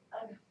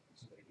 Okay.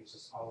 So that it gives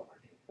us all of our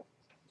data.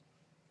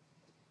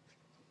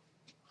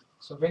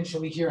 So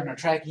eventually here in our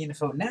tracking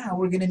info now,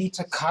 we're going to need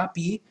to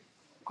copy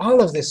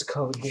all of this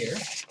code here.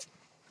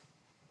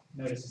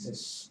 Notice it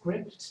says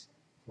script,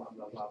 blah,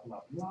 blah, blah,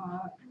 blah, blah,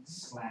 /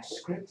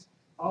 script.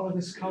 All of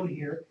this code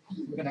here,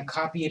 we're going to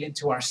copy it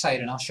into our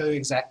site, and I'll show you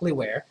exactly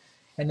where.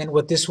 And then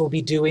what this will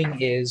be doing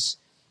is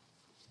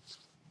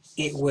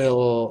it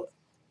will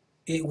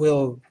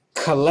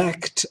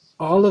collect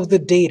all of the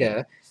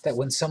data that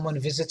when someone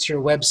visits your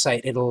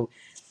website,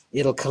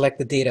 it'll collect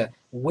the data.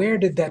 Where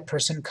did that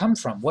person come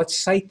from? What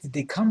site did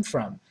they come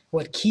from?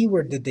 What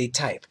keyword did they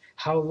type?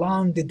 How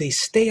long did they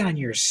stay on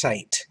your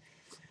site?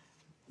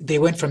 They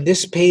went from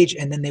this page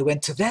and then they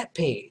went to that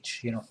page.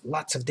 You know,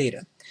 lots of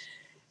data.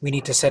 We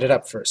need to set it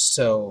up first.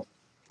 So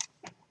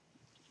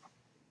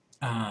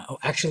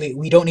actually,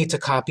 we don't need to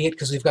copy it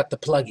because we've got the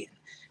plugin.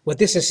 What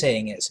this is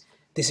saying is,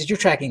 this is your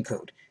tracking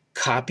code.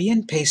 Copy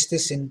and paste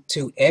this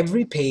into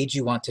every page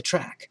you want to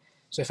track.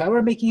 So if I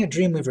were making a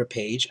Dreamweaver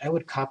page, I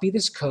would copy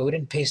this code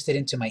and paste it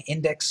into my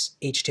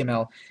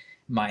index.html,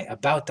 my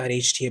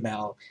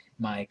about.html,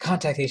 my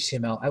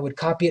contact.html. I would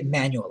copy it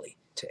manually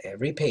to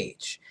every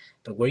page.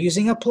 But we're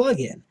using a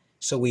plugin,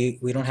 so we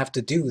don't have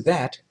to do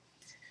that.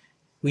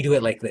 We do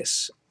it like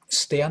this.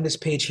 Stay on this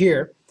page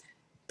here,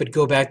 but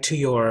go back to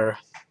your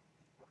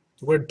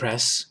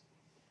WordPress,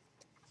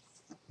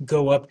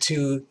 go up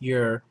to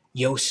your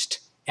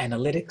Yoast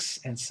Analytics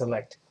and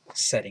select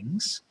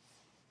Settings.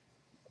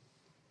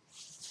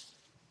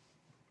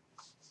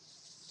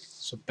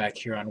 So back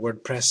here on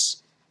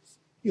WordPress,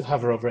 you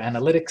hover over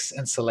Analytics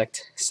and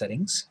select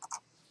Settings.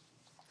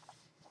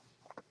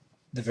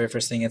 The very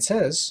first thing it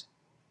says,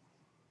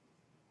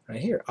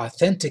 right here,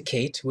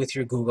 authenticate with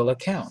your Google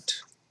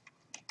account.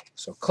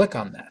 So click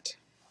on that.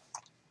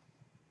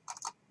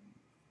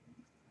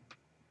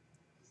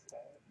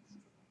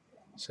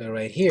 So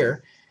right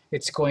here,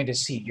 it's going to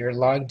see you're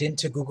logged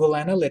into Google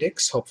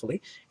Analytics,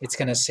 hopefully. It's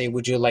going to say,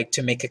 would you like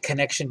to make a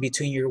connection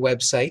between your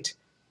website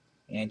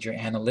and your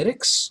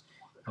analytics?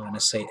 I'm going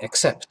to say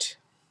accept.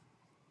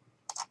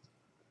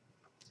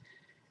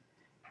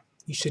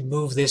 You should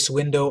move this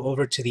window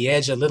over to the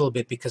edge a little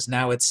bit because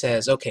now it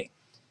says, okay,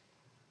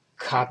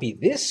 copy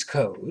this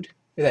code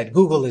that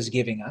Google is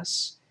giving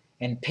us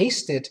and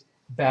paste it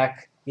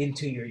back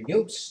into your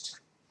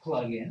Yoast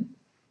plugin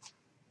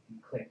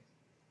and click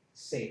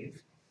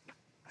Save.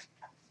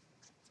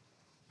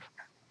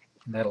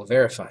 And that'll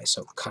verify.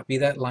 So copy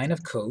that line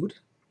of code.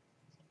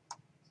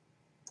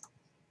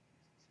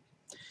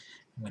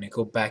 I'm going to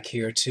go back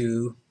here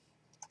to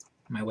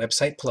my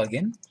website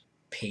plugin,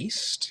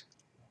 paste,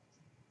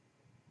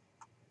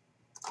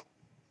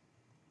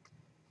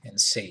 and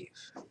save.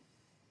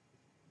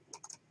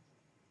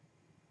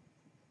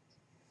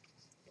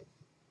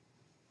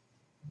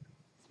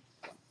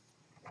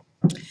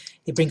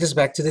 It brings us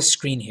back to this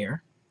screen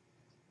here.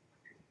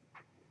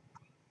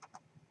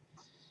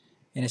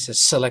 And it says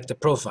select a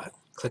profile.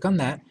 Click on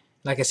that.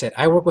 Like I said,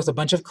 I work with a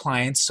bunch of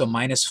clients, so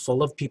mine is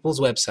full of people's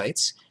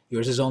websites.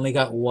 Yours has only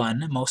got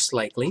one, most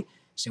likely.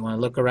 So you want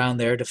to look around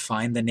there to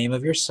find the name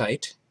of your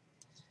site.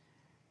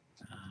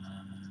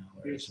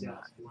 Where's mine?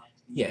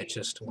 Yeah,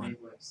 just one.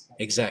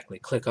 Exactly.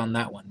 Click on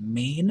that one.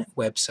 Main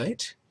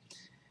website.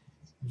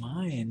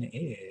 Mine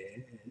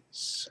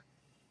is...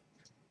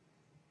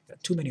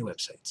 got too many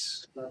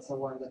websites. That's the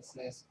one that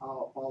says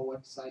all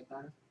website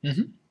data.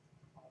 Mm-hmm.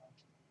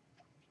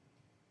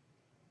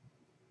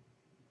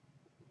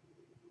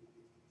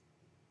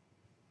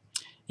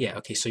 Yeah,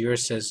 okay, so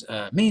yours says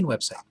main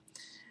website,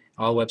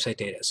 all website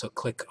data. So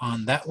click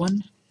on that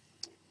one.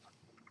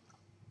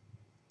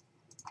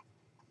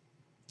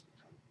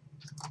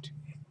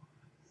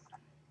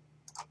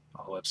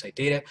 All website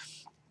data.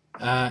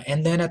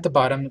 And then at the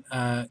bottom,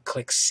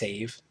 click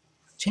Save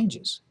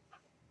Changes.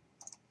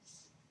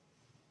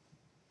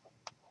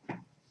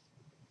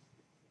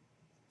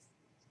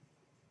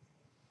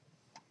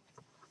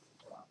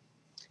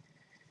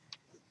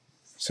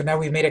 So now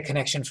we've made a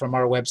connection from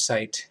our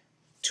website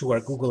to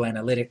our Google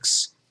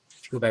Analytics.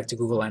 If you go back to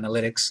Google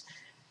Analytics,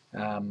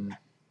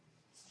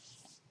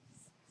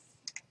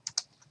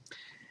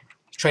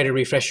 try to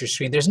refresh your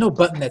screen. There's no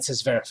button that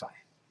says Verify.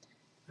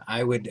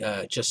 I would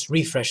just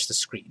refresh the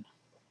screen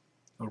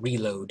or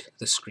reload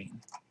the screen.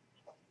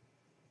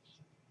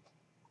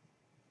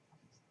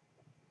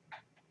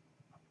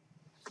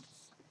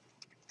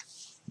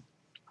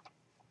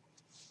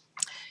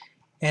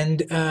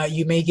 And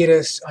you may get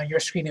on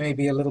your screen, it may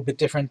be a little bit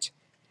different.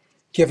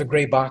 You have a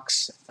gray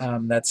box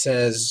that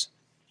says,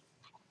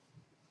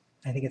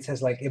 I think it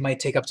says like it might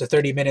take up to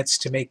 30 minutes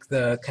to make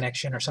the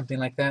connection or something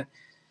like that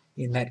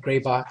in that gray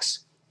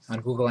box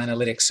on Google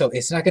Analytics. So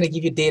it's not going to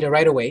give you data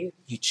right away,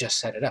 you just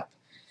set it up.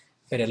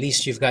 But at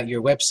least you've got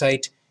your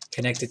website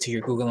connected to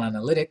your Google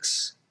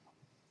Analytics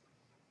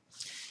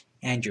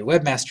and your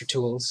Webmaster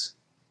tools.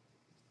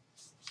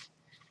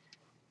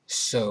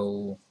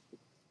 So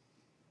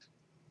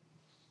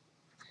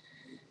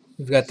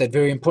we've got that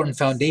very important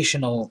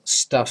foundational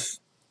stuff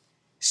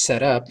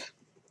set up.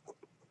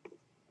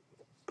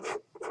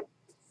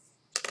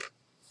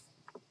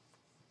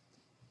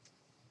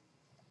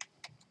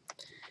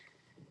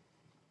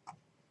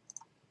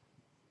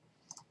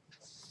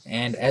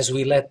 And as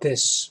we let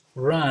this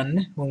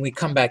run, when we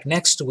come back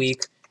next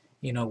week,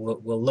 you know,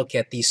 we'll look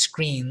at these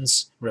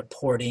screens,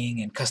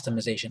 reporting and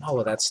customization, all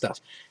of that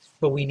stuff.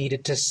 But we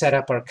needed to set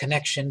up our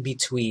connection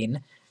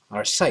between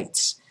our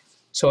sites.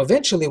 So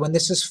eventually, when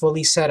this is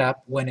fully set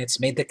up, when it's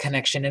made the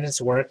connection and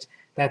it's worked,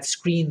 that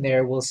screen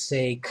there will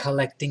say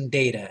collecting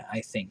data, I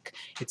think.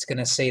 It's going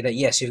to say that,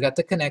 yes, you've got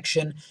the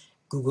connection,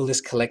 Google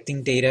is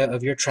collecting data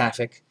of your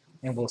traffic,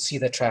 and we'll see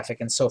the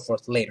traffic and so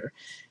forth later.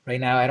 Right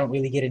now, I don't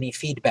really get any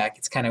feedback.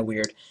 It's kind of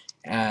weird.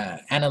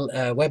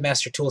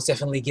 Webmaster Tools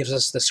definitely gives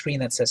us the screen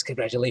that says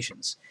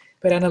congratulations,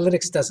 but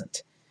Analytics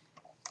doesn't.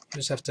 You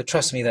just have to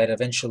trust me that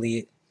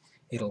eventually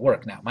it'll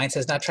work. Now, mine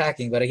says not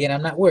tracking, but again,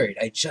 I'm not worried.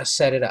 I just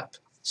set it up,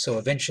 so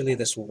eventually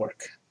this will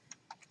work.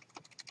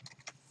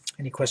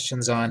 Any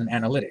questions on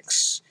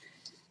Analytics?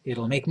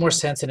 It'll make more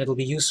sense and it'll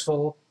be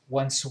useful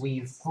once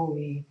we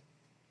fully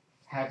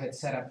have it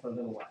set up for a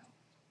little while.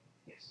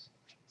 Yes.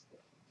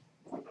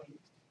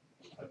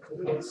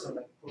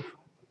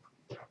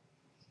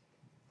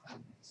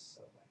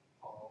 Select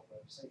all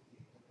website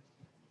data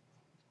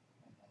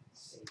and then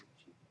save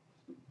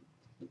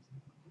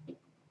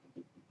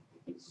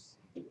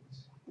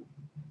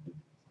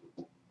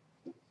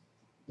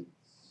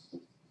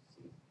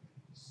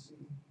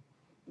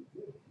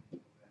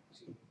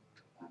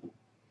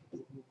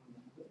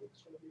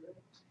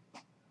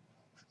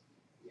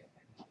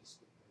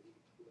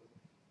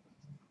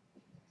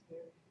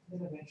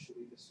then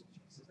eventually this will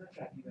change. It's not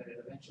tracking, but it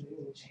eventually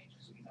will change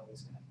because we know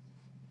it's going to.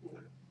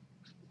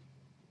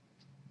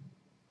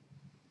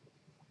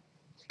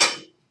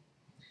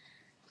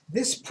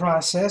 This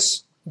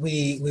process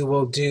we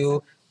will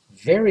do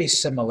very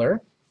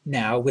similar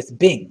now with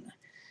Bing.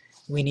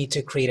 We need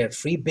to create a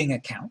free Bing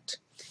account,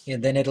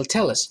 and then it'll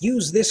tell us,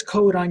 use this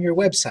code on your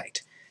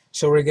website.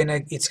 So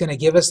it's gonna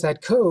give us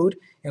that code,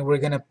 and we're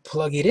gonna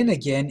plug it in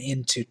again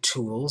into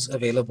tools,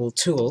 available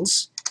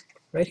tools,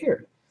 right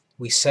here.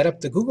 We set up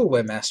the Google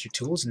Webmaster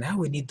tools, now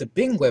we need the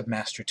Bing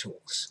Webmaster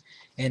tools.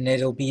 And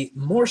it'll be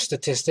more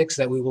statistics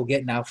that we will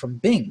get now from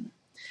Bing.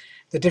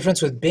 The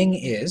difference with Bing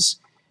is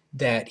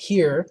that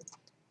here,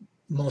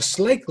 most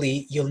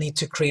likely, you'll need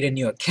to create a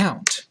new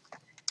account.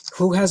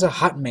 Who has a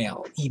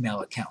Hotmail email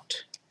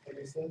account?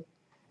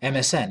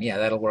 MSN, yeah,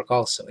 that'll work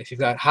also. If you've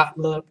got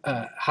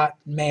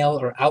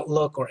Hotmail or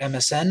Outlook or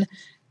MSN,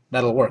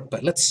 that'll work.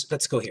 But let's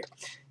go here.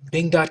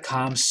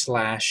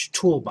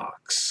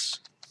 Bing.com/toolbox.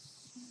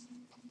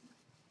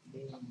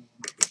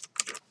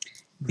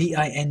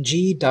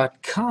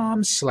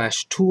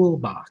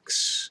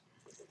 Bing.com/toolbox.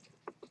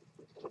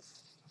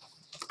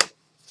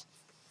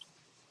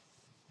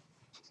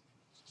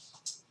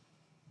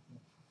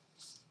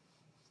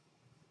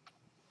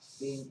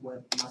 Bing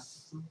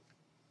Webmaster.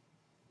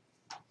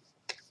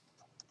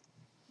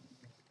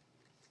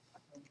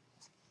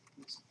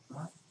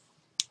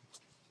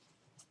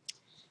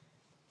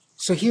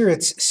 So here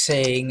it's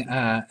saying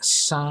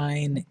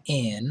sign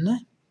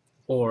in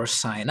or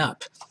sign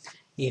up.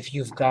 If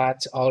you've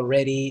got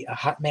already a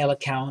Hotmail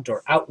account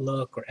or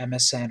Outlook or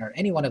MSN or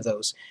any one of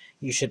those,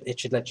 it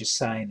should let you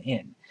sign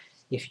in.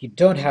 If you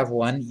don't have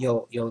one,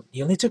 you'll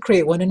need to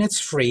create one, and it's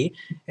free.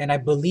 And I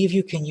believe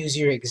you can use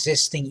your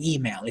existing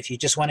email. If you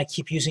just want to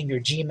keep using your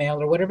Gmail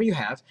or whatever you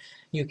have,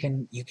 you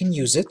can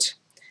use it.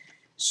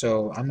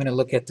 So I'm going to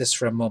look at this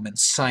for a moment.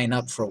 Sign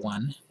up for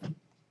one.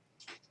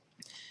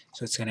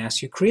 So it's going to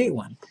ask you create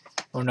one.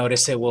 Or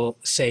notice it will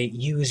say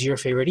use your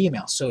favorite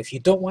email. So if you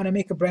don't want to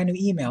make a brand new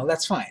email,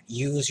 that's fine.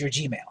 Use your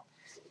Gmail.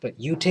 But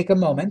you take a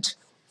moment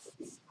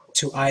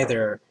to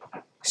either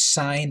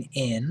sign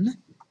in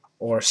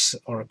or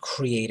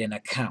create an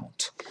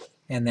account.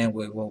 And then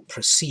we will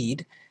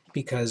proceed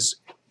because,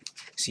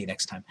 see you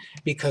next time,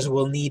 because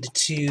we'll need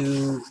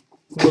to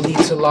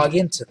log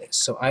into this.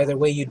 So either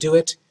way you do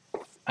it,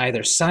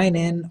 either sign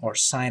in or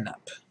sign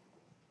up.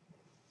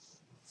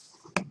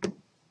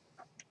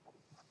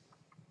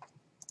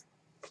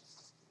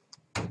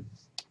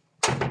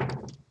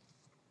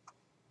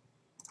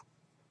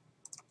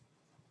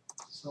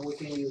 So we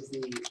can use the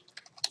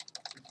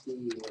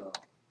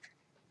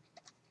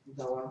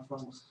one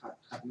from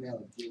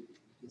Hotmail, you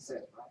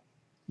said, right?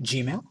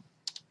 Gmail?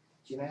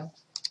 Gmail?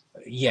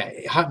 Yeah,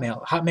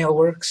 Hotmail. Hotmail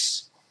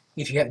works.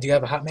 If you do you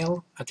have a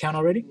Hotmail account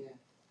already?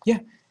 Yeah.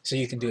 So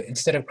you can do it.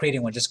 Instead of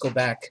creating one, just go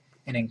back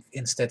and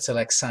instead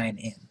select sign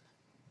in.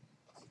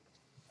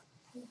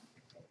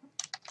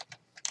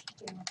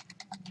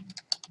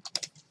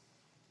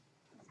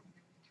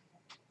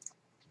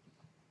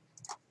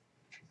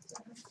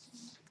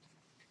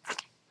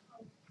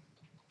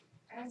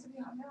 Has to be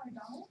on there, I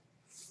don't.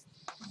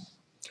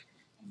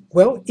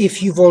 Well,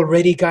 if you've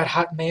already got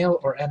Hotmail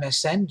or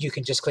MSN, you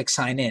can just click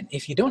sign in.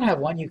 If you don't have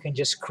one, you can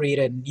just create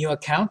a new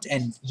account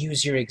and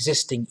use your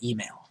existing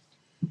email.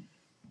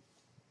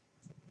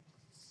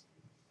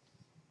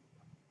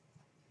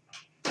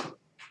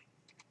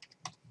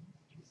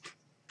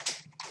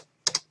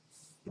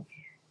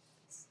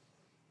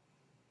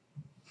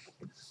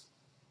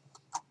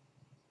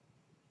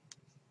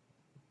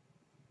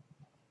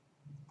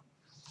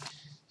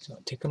 So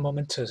take a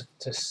moment to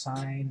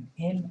sign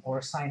in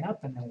or sign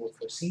up, and then we'll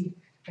proceed.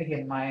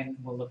 Again, mine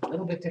will look a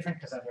little bit different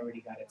because I've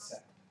already got it set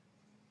up.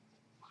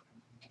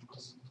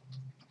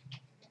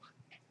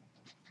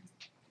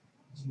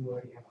 Do you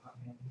already have a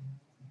Hotmail email?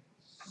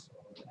 So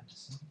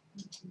MSN.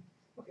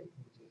 Okay,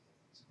 we'll do it.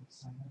 So click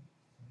sign up.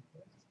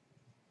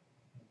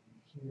 And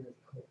here,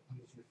 click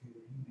use your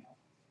favorite email.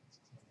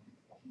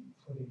 And then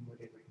put in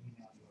whatever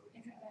email you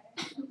already have.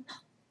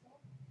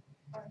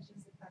 Or it's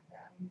just the fact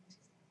that I'm.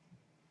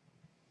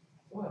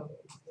 Well,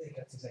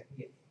 that's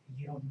exactly it.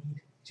 You don't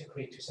need to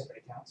create two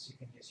separate accounts. You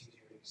can just use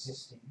your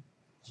existing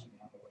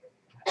Gmail or whatever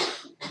you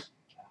have.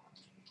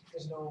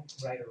 There's no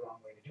right or wrong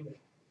way to do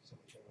it. So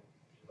whichever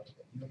you like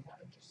the new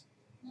account, just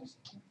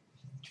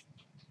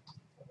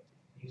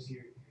use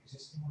your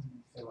existing one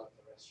and fill out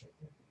the rest right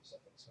there.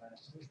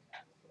 Self-explanatory.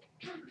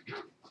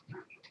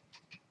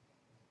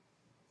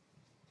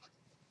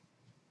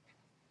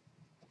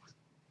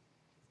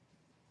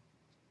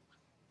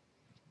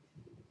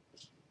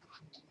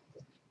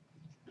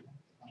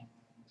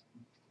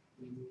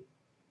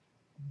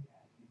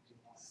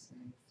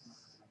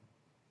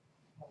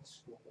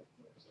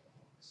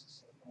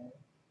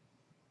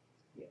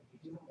 Yeah, you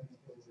do have to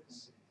go with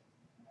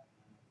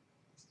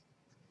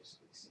just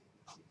click save.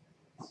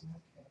 Okay.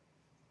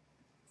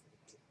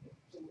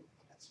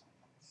 That's fine.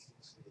 We'll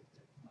save it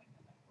there, and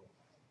then we'll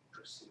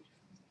proceed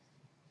from there.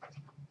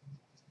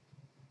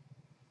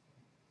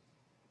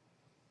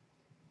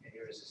 And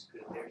yours is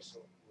good there, so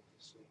we'll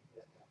just wait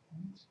at that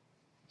point.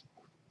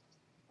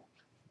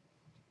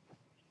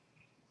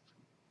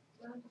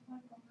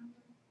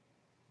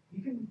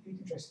 You can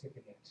try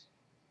skipping it.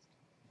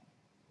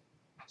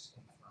 Just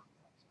confirm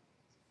that.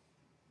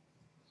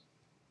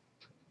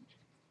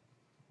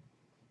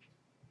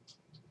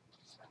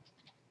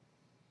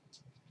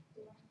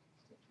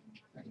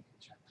 And you can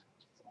check that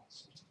out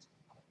also.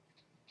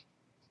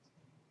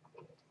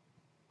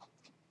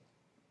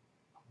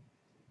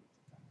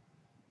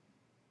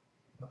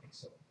 Okay,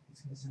 so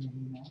it's going to send an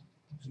email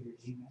to your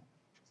Gmail.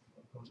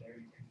 We'll go there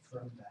and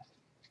confirm that.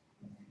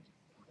 And then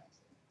come back to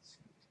that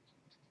screen.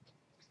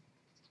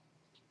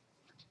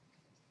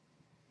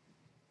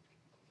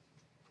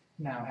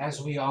 Now,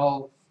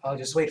 I'll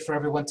just wait for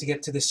everyone to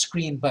get to the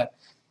screen, but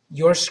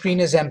your screen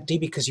is empty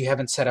because you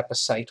haven't set up a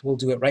site. We'll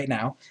do it right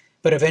now.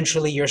 But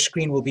eventually your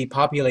screen will be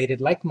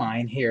populated like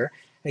mine here.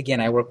 Again,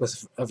 I work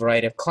with a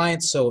variety of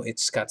clients, so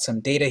it's got some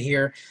data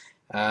here.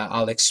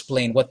 I'll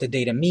explain what the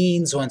data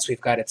means once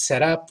we've got it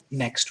set up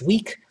next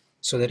week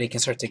so that it can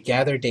start to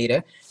gather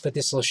data. But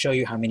this will show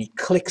you how many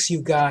clicks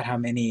you got, how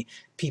many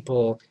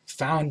people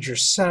found your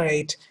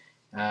site,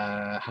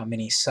 how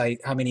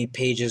many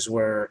pages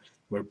were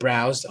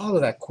browsed, all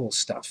of that cool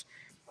stuff.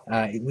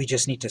 We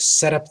just need to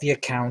set up the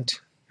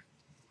account.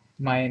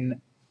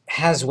 Mine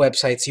has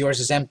websites, yours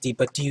is empty,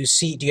 but do you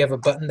have a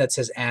button that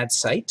says add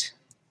site?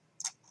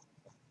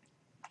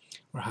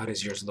 Or how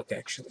does yours look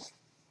actually?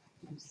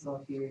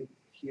 So here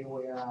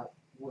we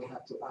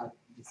have to add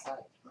the site,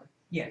 right?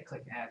 Yeah,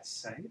 click add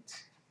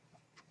site.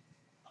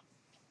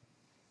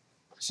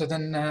 So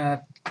then,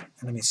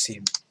 let me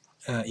see.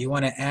 You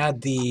want to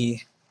add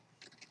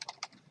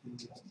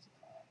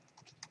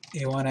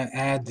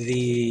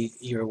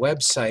your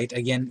website.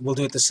 Again, we'll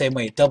do it the same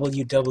way.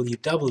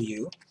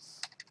 www,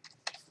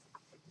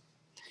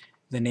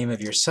 the name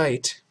of your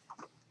site.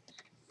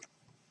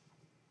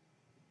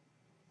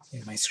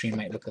 Yeah, my screen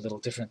might look a little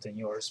different than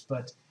yours,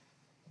 but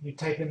You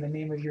type in the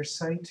name of your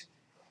site,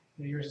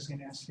 yours is going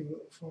to ask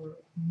you for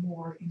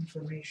more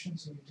information,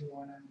 so you do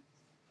want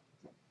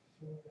to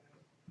fill that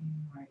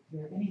in right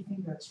there.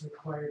 Anything that's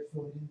required,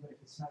 fill it in, but if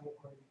it's not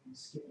required, you can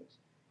skip it.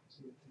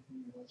 So you type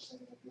in your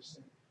website address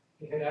there.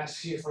 If it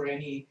asks you for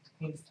any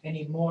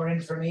more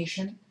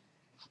information,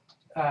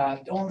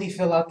 only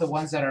fill out the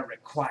ones that are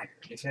required.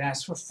 If it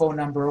asks for phone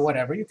number or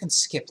whatever, you can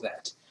skip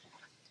that.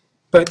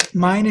 But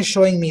mine is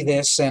showing me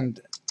this,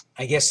 and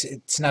I guess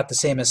it's not the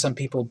same as some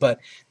people, but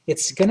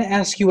it's going to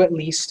ask you at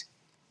least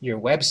your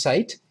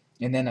website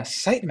and then a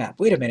sitemap.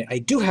 Wait a minute, I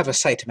do have a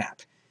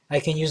sitemap. I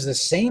can use the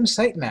same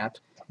sitemap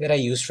that I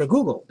used for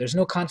Google. There's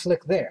no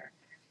conflict there.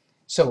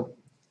 So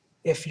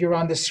if you're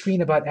on the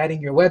screen about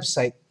adding your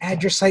website,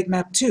 add your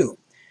sitemap too.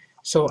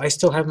 So I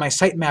still have my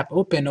sitemap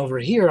open over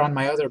here on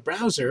my other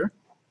browser.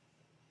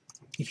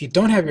 If you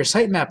don't have your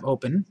sitemap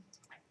open,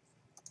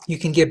 you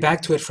can get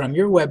back to it from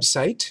your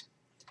website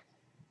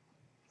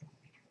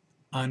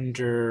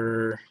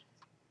under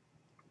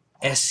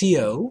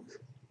SEO.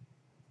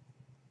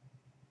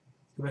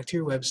 Go back to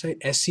your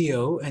website,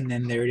 SEO, and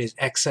then there it is,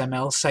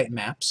 XML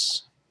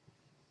sitemaps.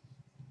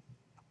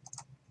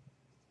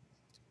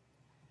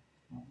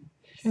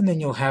 And then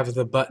you'll have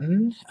the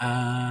button.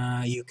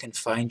 You can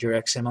find your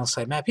XML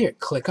sitemap here.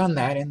 Click on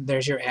that, and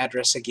there's your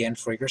address again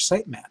for your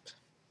sitemap.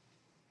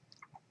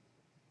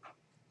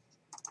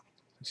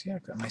 See,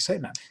 I've got my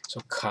sitemap.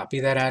 So copy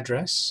that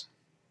address.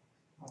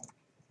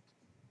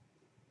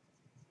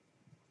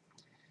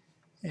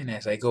 And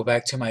as I go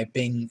back to my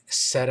Bing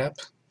setup,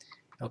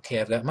 okay,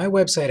 I've got my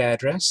website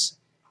address,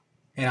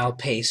 and I'll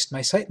paste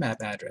my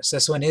sitemap address.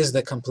 This one is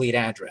the complete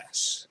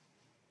address.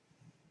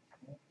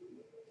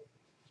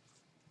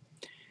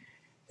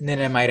 And then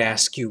I might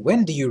ask you,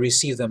 when do you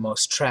receive the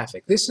most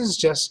traffic? This is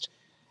just,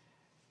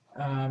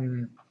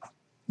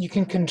 you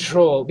can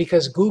control,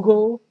 because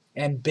Google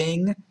and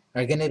Bing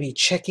are going to be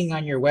checking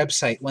on your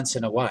website once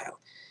in a while.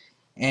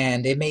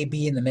 And it may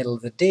be in the middle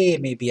of the day,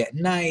 it may be at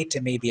night,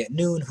 it may be at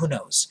noon, who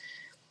knows.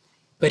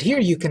 But here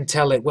you can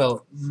tell it,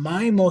 well,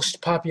 my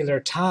most popular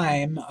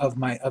time of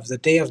the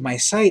day of my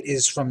site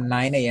is from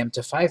 9 a.m.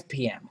 to 5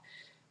 p.m.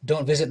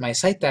 Don't visit my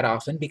site that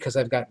often because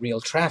I've got real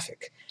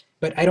traffic.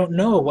 But I don't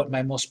know what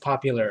my most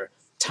popular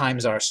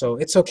times are, so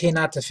it's okay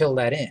not to fill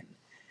that in.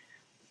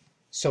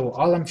 So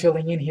all I'm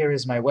filling in here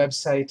is my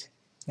website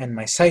and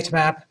my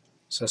sitemap.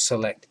 So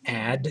select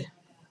Add.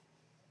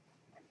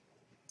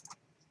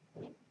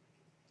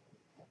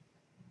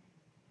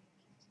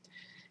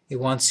 It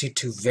wants you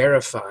to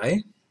verify,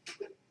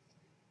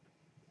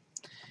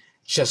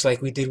 just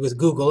like we did with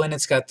Google, and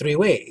it's got 3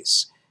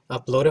 ways.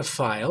 Upload a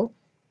file,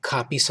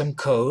 copy some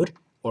code,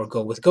 or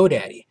go with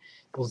GoDaddy.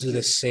 We'll do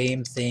the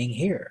same thing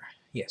here.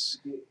 Yes?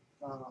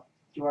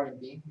 You are in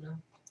Bing now?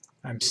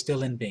 I'm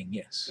still in Bing,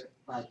 yes.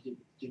 But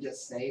you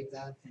just save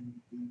that and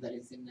that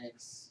is the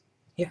next,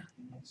 Yeah.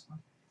 the next one?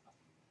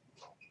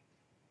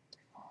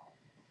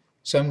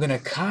 So I'm going to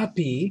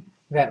copy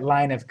that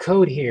line of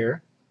code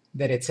here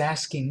that it's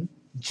asking,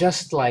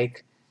 just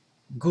like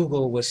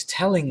Google was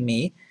telling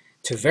me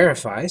to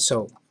verify.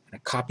 So I'm going to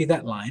copy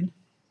that line.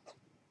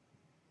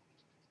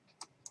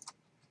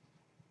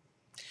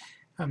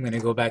 I'm going to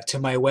go back to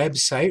my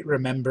website.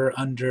 Remember,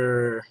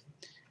 under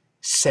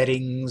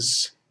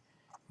settings,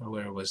 or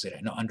where was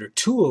it? No, under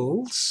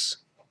tools,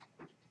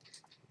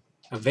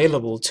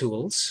 available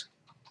tools.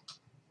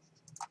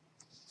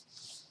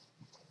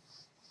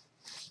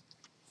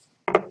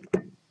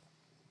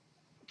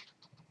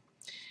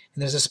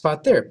 And there's a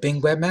spot there,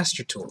 Bing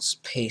Webmaster Tools.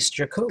 Paste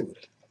your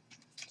code.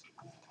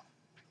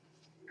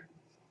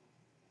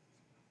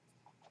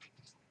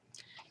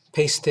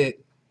 Paste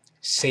it,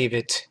 save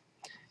it,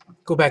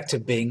 go back to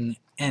Bing,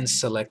 and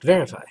select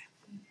Verify.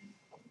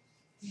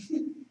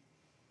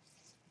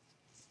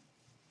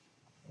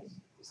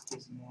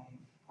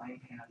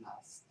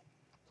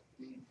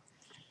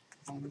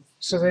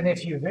 So then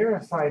if you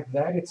verified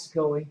that, it's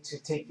going to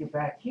take you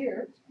back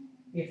here.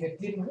 If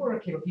it didn't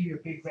work, it'll give you a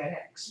big red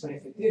X. But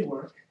if it did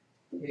work,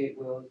 it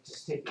will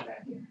just take you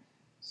back here.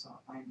 So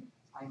I'm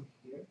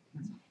here.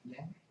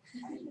 Yeah.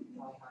 I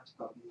have to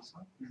copy this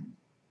one.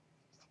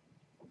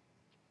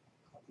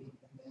 Copy and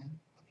then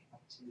I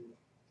have to here.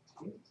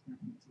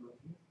 To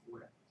here.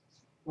 Where?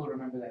 Well,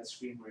 remember that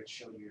screen where it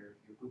showed your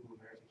Google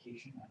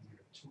verification on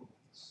your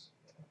tools.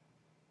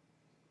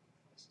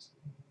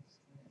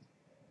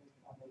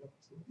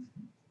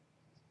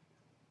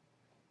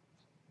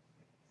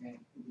 And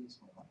this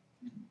one.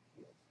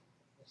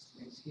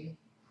 Good.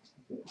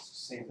 So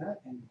save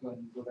that and go ahead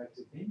and go back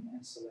to Bing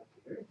and select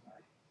the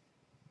Verify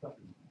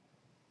button.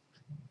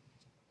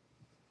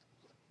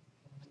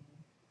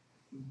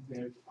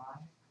 Verify.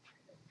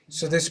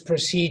 So this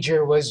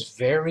procedure was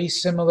very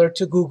similar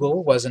to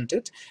Google, wasn't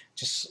it?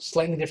 Just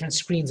slightly different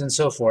screens and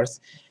so forth.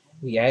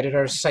 We added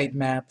our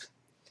sitemap,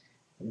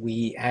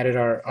 we added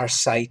our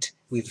site,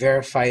 we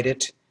verified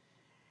it.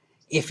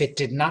 If it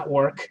did not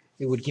work,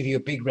 it would give you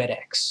a big red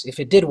X. If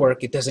it did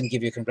work, it doesn't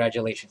give you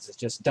congratulations. It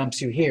just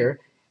dumps you here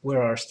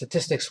where our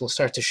statistics will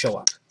start to show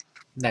up.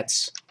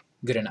 That's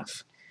good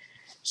enough.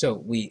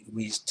 So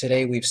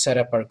today we've set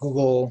up our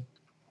Google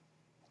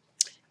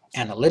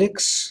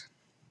Analytics,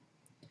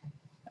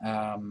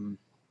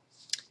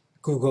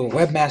 Google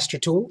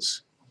Webmaster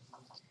Tools,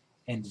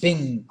 and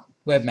Bing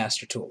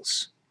Webmaster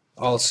Tools.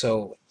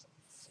 Also,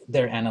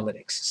 their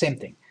analytics. Same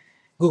thing.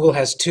 Google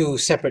has two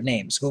separate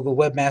names, Google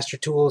Webmaster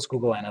Tools,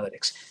 Google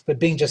Analytics. But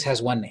Bing just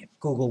has one name,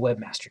 Google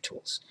Webmaster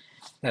Tools.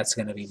 That's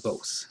going to be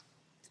both.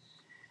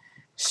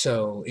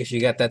 So if you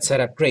got that set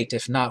up, great.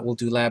 If not, we'll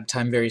do lab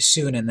time very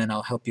soon, and then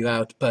I'll help you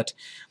out. But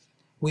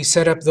we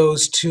set up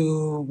those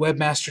two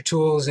Webmaster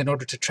Tools in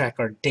order to track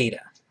our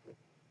data.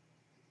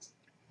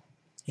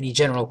 Any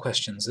general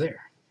questions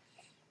there?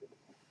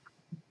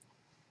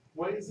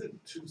 Why is it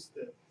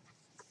two-step?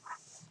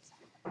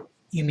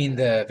 You mean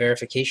the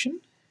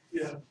verification?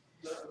 Yeah.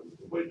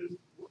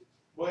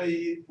 Why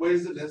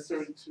is it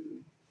necessary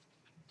to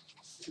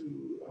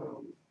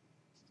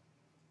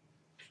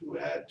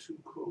add two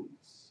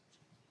codes?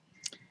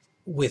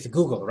 With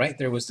Google, right?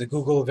 There was the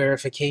Google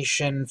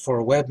verification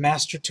for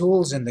Webmaster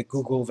Tools and the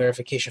Google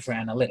verification for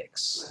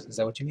Analytics. Is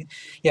that what you mean?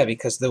 Yeah,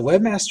 because the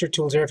Webmaster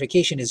Tools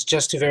verification is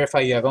just to verify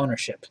you have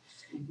ownership.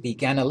 The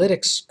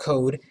Analytics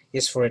code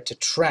is for it to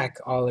track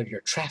all of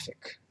your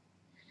traffic.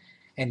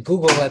 And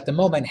Google at the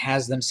moment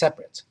has them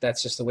separate.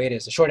 That's just the way it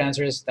is. The short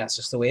answer is that's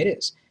just the way it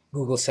is.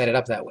 Google set it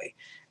up that way.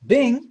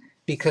 Bing,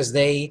 because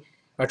they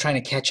are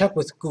trying to catch up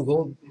with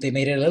Google, they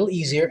made it a little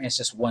easier, and it's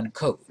just one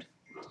code.